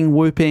 clapping,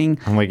 whooping,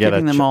 and we get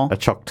a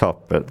choc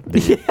top at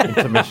the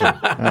intermission.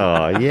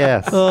 Oh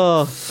yes.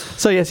 Oh,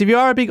 so yes. If you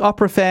are a big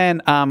opera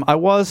fan. I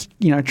was,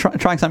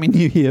 trying something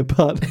new here,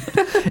 but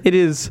it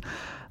is.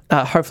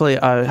 Hopefully,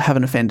 I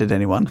haven't offended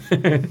anyone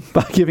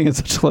by giving it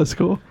such a low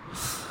score.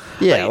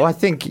 Yeah, well, I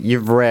think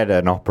you've read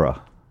an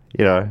opera.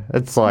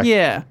 It's like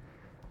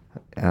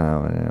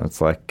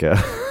it's like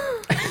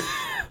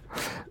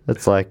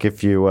it's like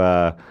if you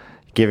were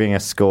giving a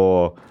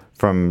score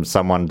from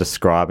someone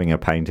describing a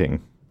painting.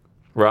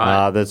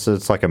 Right.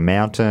 It's like a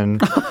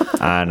mountain,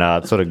 and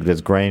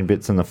there's green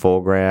bits in the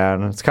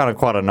foreground. It's kind of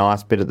quite a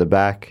nice bit at the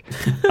back.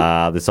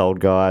 This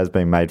old guy is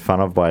being made fun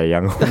of by a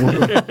young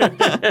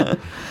woman.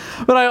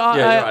 But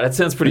you're right. It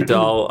sounds pretty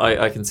dull.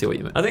 I can see what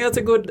you mean. I think that's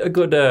a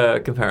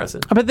good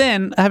comparison. But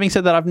then, having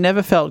said that, I've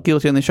never felt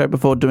guilty on the show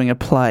before doing a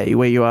play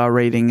where you are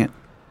reading it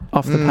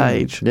off the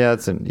page.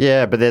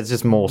 Yeah, but there's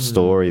just more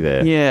story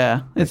there.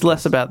 Yeah, it's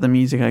less about the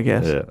music, I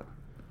guess. Yeah.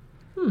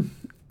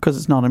 Because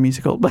it's not a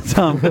musical. But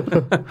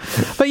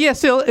but yeah,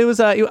 still, it was.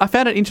 I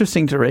found it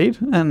interesting to read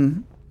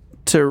and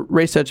to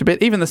research a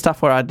bit, even the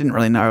stuff where I didn't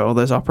really know all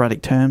those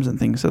operatic terms and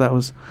things. So that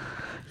was,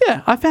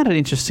 I found it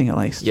interesting at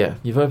least. Yeah,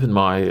 you've opened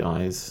my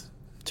eyes.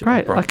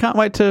 Great. I can't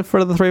wait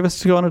for the three of us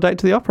to go on a date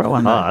to the opera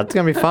one day. Oh, it's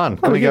going to be fun.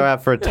 Can we go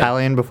out for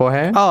Italian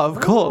beforehand? Oh, of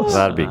course.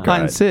 That'd be great.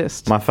 I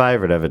insist. My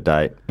favourite ever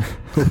date.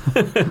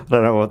 I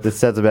don't know what this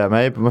says about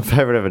me, but my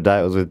favourite ever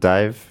date was with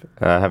Dave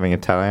having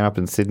Italian up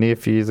in Sydney a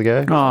few years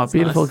ago. Oh,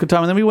 beautiful. Nice. Good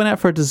time. And then we went out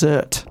for a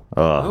dessert.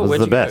 Oh, it was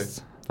the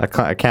best.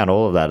 I count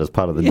all of that as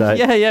part of the date.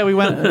 Yeah, we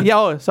went... but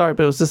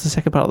it was just the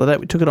second part of the date.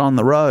 We took it on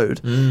the road.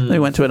 Then we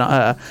went to an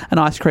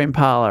ice cream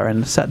parlour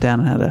and sat down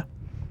and had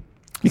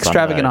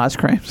extravagant ice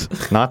creams.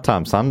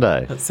 Nighttime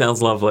Sunday. That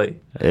sounds lovely.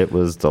 It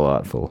was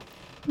delightful.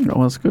 It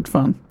was good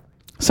fun.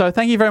 So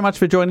thank you very much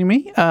for joining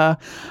me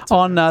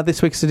on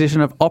this week's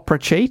edition of Opera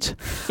Cheat.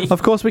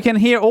 Of course, we can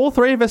hear all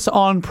three of us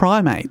on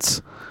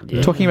Primates,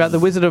 talking about the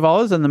Wizard of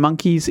Oz and the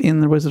monkeys in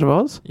the Wizard of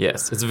Oz.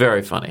 Yes, it's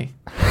very funny.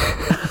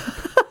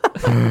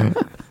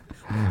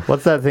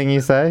 What's that thing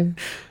you say?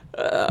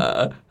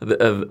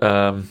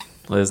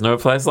 There's no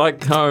place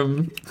like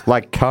home.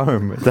 Like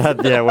comb. When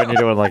you're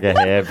doing like a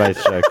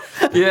hair-based joke.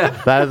 Yeah.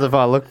 That is if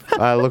I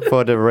look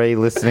forward to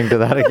re-listening to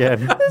that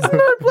again. There's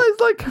no place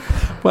like...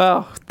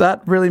 Wow,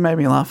 that really made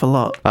me laugh a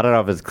lot. I don't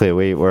know if it's clear.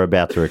 We're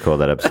about to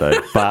record that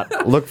episode.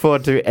 But look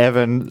forward to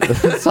Evan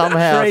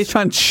somehow... He's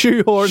trying to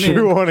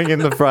shoehorning in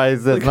the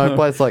phrase, there's no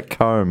place like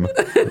comb.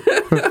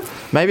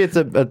 Maybe it's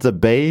a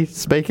bee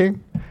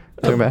speaking?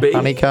 Talking about bee?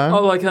 Honeycomb?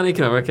 Oh, like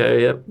honeycomb.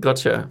 Okay, yep.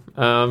 Gotcha.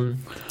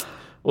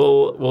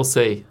 We'll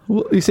see.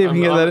 You see if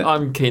we can get that in?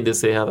 I'm keen to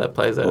see how that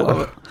plays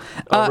out.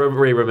 I'll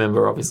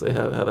remember, obviously,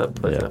 how that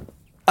plays out.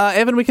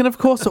 Evan, we can, of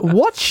course,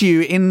 watch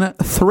you in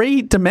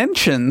 3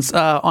 dimensions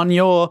on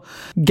your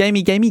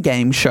Gamey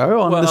Game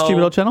show on the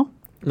Stupid Old channel.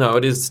 No,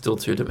 it is still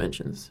 2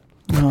 dimensions.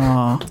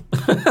 Oh.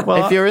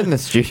 Well, if you're in the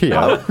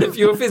studio. If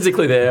you were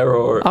physically there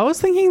or... I was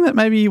thinking that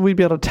maybe we'd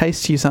be able to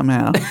taste you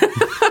somehow.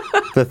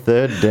 The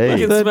third D.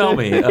 You can smell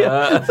me.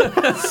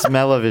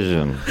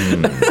 Smell-o-vision.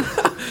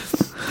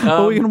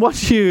 Well, we can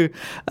watch you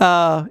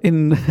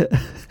in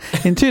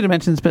 2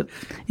 dimensions, but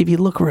if you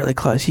look really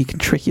close, you can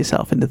trick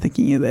yourself into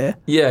thinking you're there.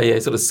 Yeah,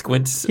 sort of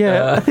squint.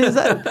 Yeah, is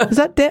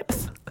that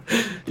depth?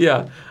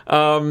 Yeah.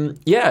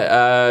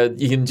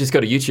 You can just go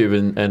to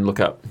YouTube and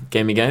look up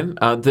Gamey Game.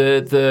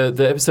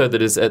 The episode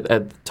that is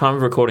at time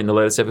of recording, the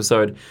latest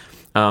episode,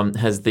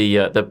 has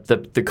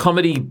the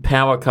comedy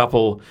power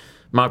couple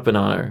Mark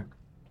Bonanno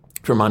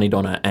from Marnie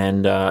Donna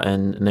and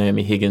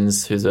Naomi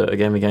Higgins, who's a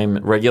Gamey Game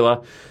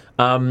regular.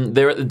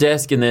 They're at the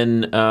desk, and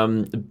then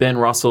Ben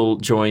Russell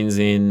joins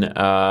in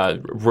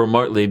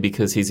remotely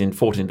because he's in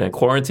 14-day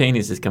quarantine.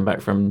 He's just come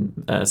back from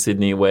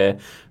Sydney where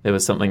there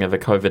was something of a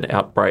COVID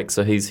outbreak,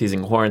 so he's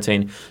in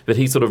quarantine. But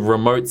he sort of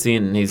remotes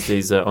in.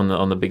 He's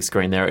on the big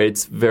screen there.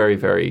 It's very,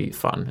 very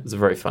fun. It's a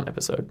very fun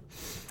episode.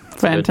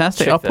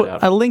 Fantastic. I'll put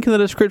a link in the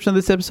description of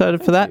this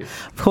episode for that.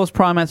 Of course,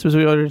 Primates, as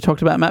we already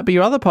talked about, Matt, but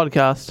your other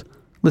podcast,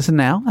 Listen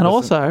Now, and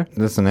also...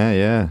 Listen Now,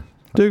 yeah.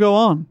 Do go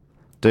on.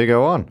 Do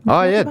go on.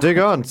 Oh, yeah, do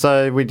go on.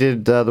 So we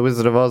did The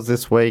Wizard of Oz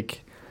this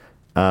week.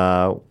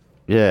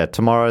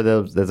 Tomorrow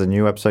there's a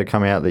new episode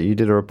coming out that you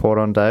did a report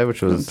on, Dave,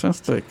 which was...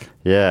 Fantastic.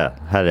 Yeah,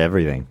 had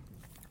everything.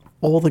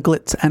 All the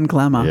glitz and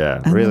glamour.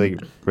 Yeah, and really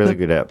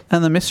good app.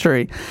 And the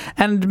mystery.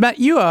 And Matt,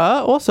 you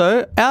are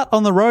also out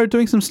on the road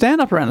doing some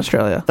stand-up around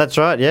Australia. That's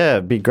right, yeah.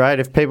 It'd be great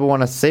if people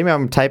want to see me.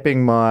 I'm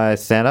taping my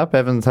stand-up.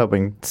 Evan's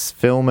helping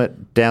film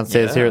it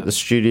downstairs here at the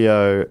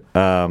studio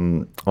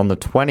on the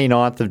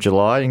 29th of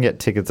July. You can get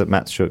tickets at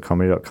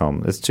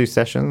mattstewartcomedy.com. There's 2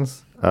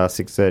 sessions,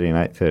 6:30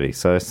 and 8:30,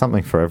 so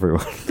something for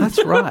everyone.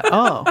 That's right.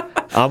 Oh.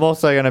 I'm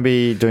also going to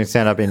be doing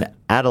stand-up in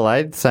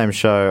Adelaide, same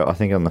show, I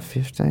think on the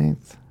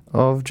 15th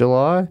of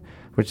July,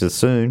 which is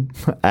soon,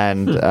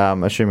 and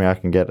assuming I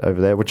can get over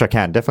there, which I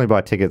can, definitely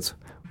buy tickets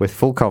with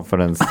full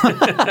confidence.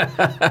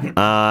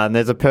 And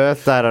there's a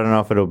Perth date. I don't know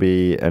if it'll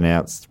be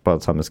announced by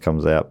the time this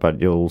comes out, but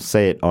you'll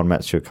see it on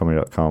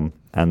mattstewartcomedy.com,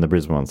 and the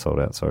Brisbane one sold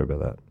out. Sorry about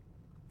that.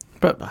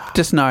 But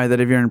just know that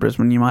if you're in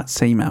Brisbane, you might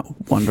see Matt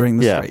wandering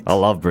the streets. I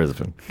love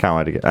Brisbane. Can't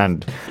wait to get...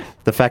 And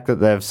the fact that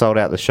they've sold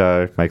out the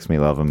show makes me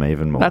love them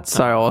even more. That's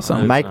so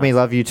awesome. Make me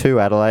love you too,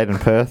 Adelaide and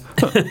Perth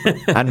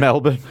and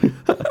Melbourne.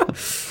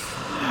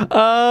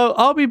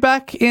 I'll be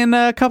back in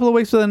a couple of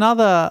weeks with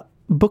another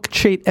Book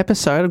Cheat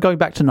episode. I'm going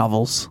back to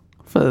novels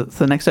for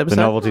the next episode.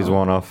 The novelty's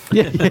worn off.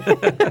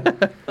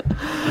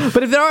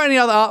 But if there are any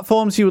other art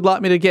forms you would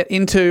like me to get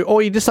into,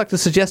 or you'd just like to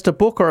suggest a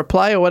book or a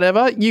play or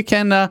whatever, you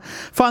can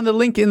find the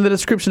link in the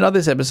description of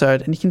this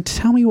episode, and you can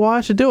tell me why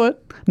I should do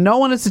it. No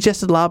one has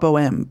suggested La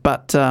Boheme,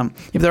 but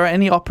if there are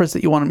any operas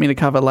that you want me to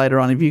cover later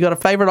on, if you've got a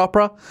favourite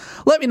opera,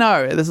 let me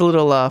know. There's a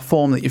little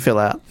form that you fill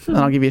out, and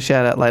I'll give you a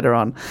shout out later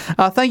on.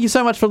 Thank you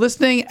so much for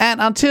listening,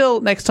 and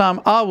until next time,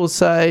 I will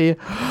say,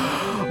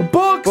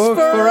 Books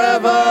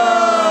forever!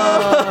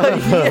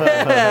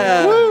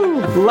 Yeah!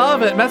 Woo!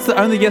 Love it. Matt's the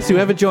only guest who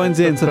ever joins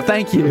in, so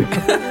thank you.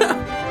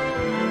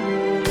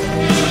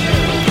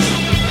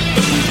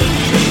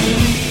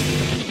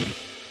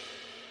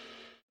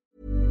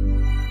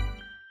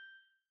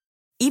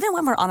 Even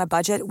when we're on a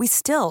budget, we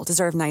still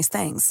deserve nice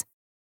things.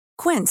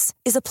 Quince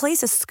is a place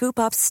to scoop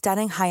up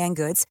stunning high-end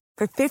goods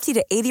for 50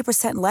 to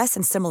 80% less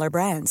than similar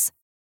brands.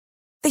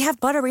 They have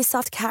buttery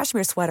soft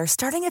cashmere sweaters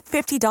starting at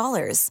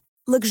 $50,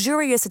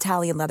 luxurious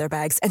Italian leather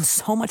bags, and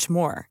so much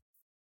more.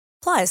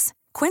 Plus,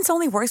 Quince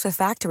only works with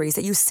factories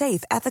that use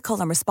safe, ethical,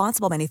 and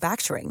responsible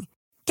manufacturing.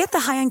 Get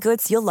the high-end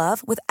goods you'll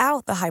love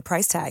without the high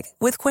price tag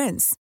with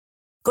Quince.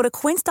 Go to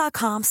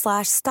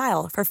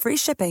quince.com/style for free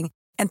shipping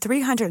and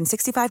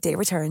 365-day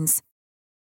returns.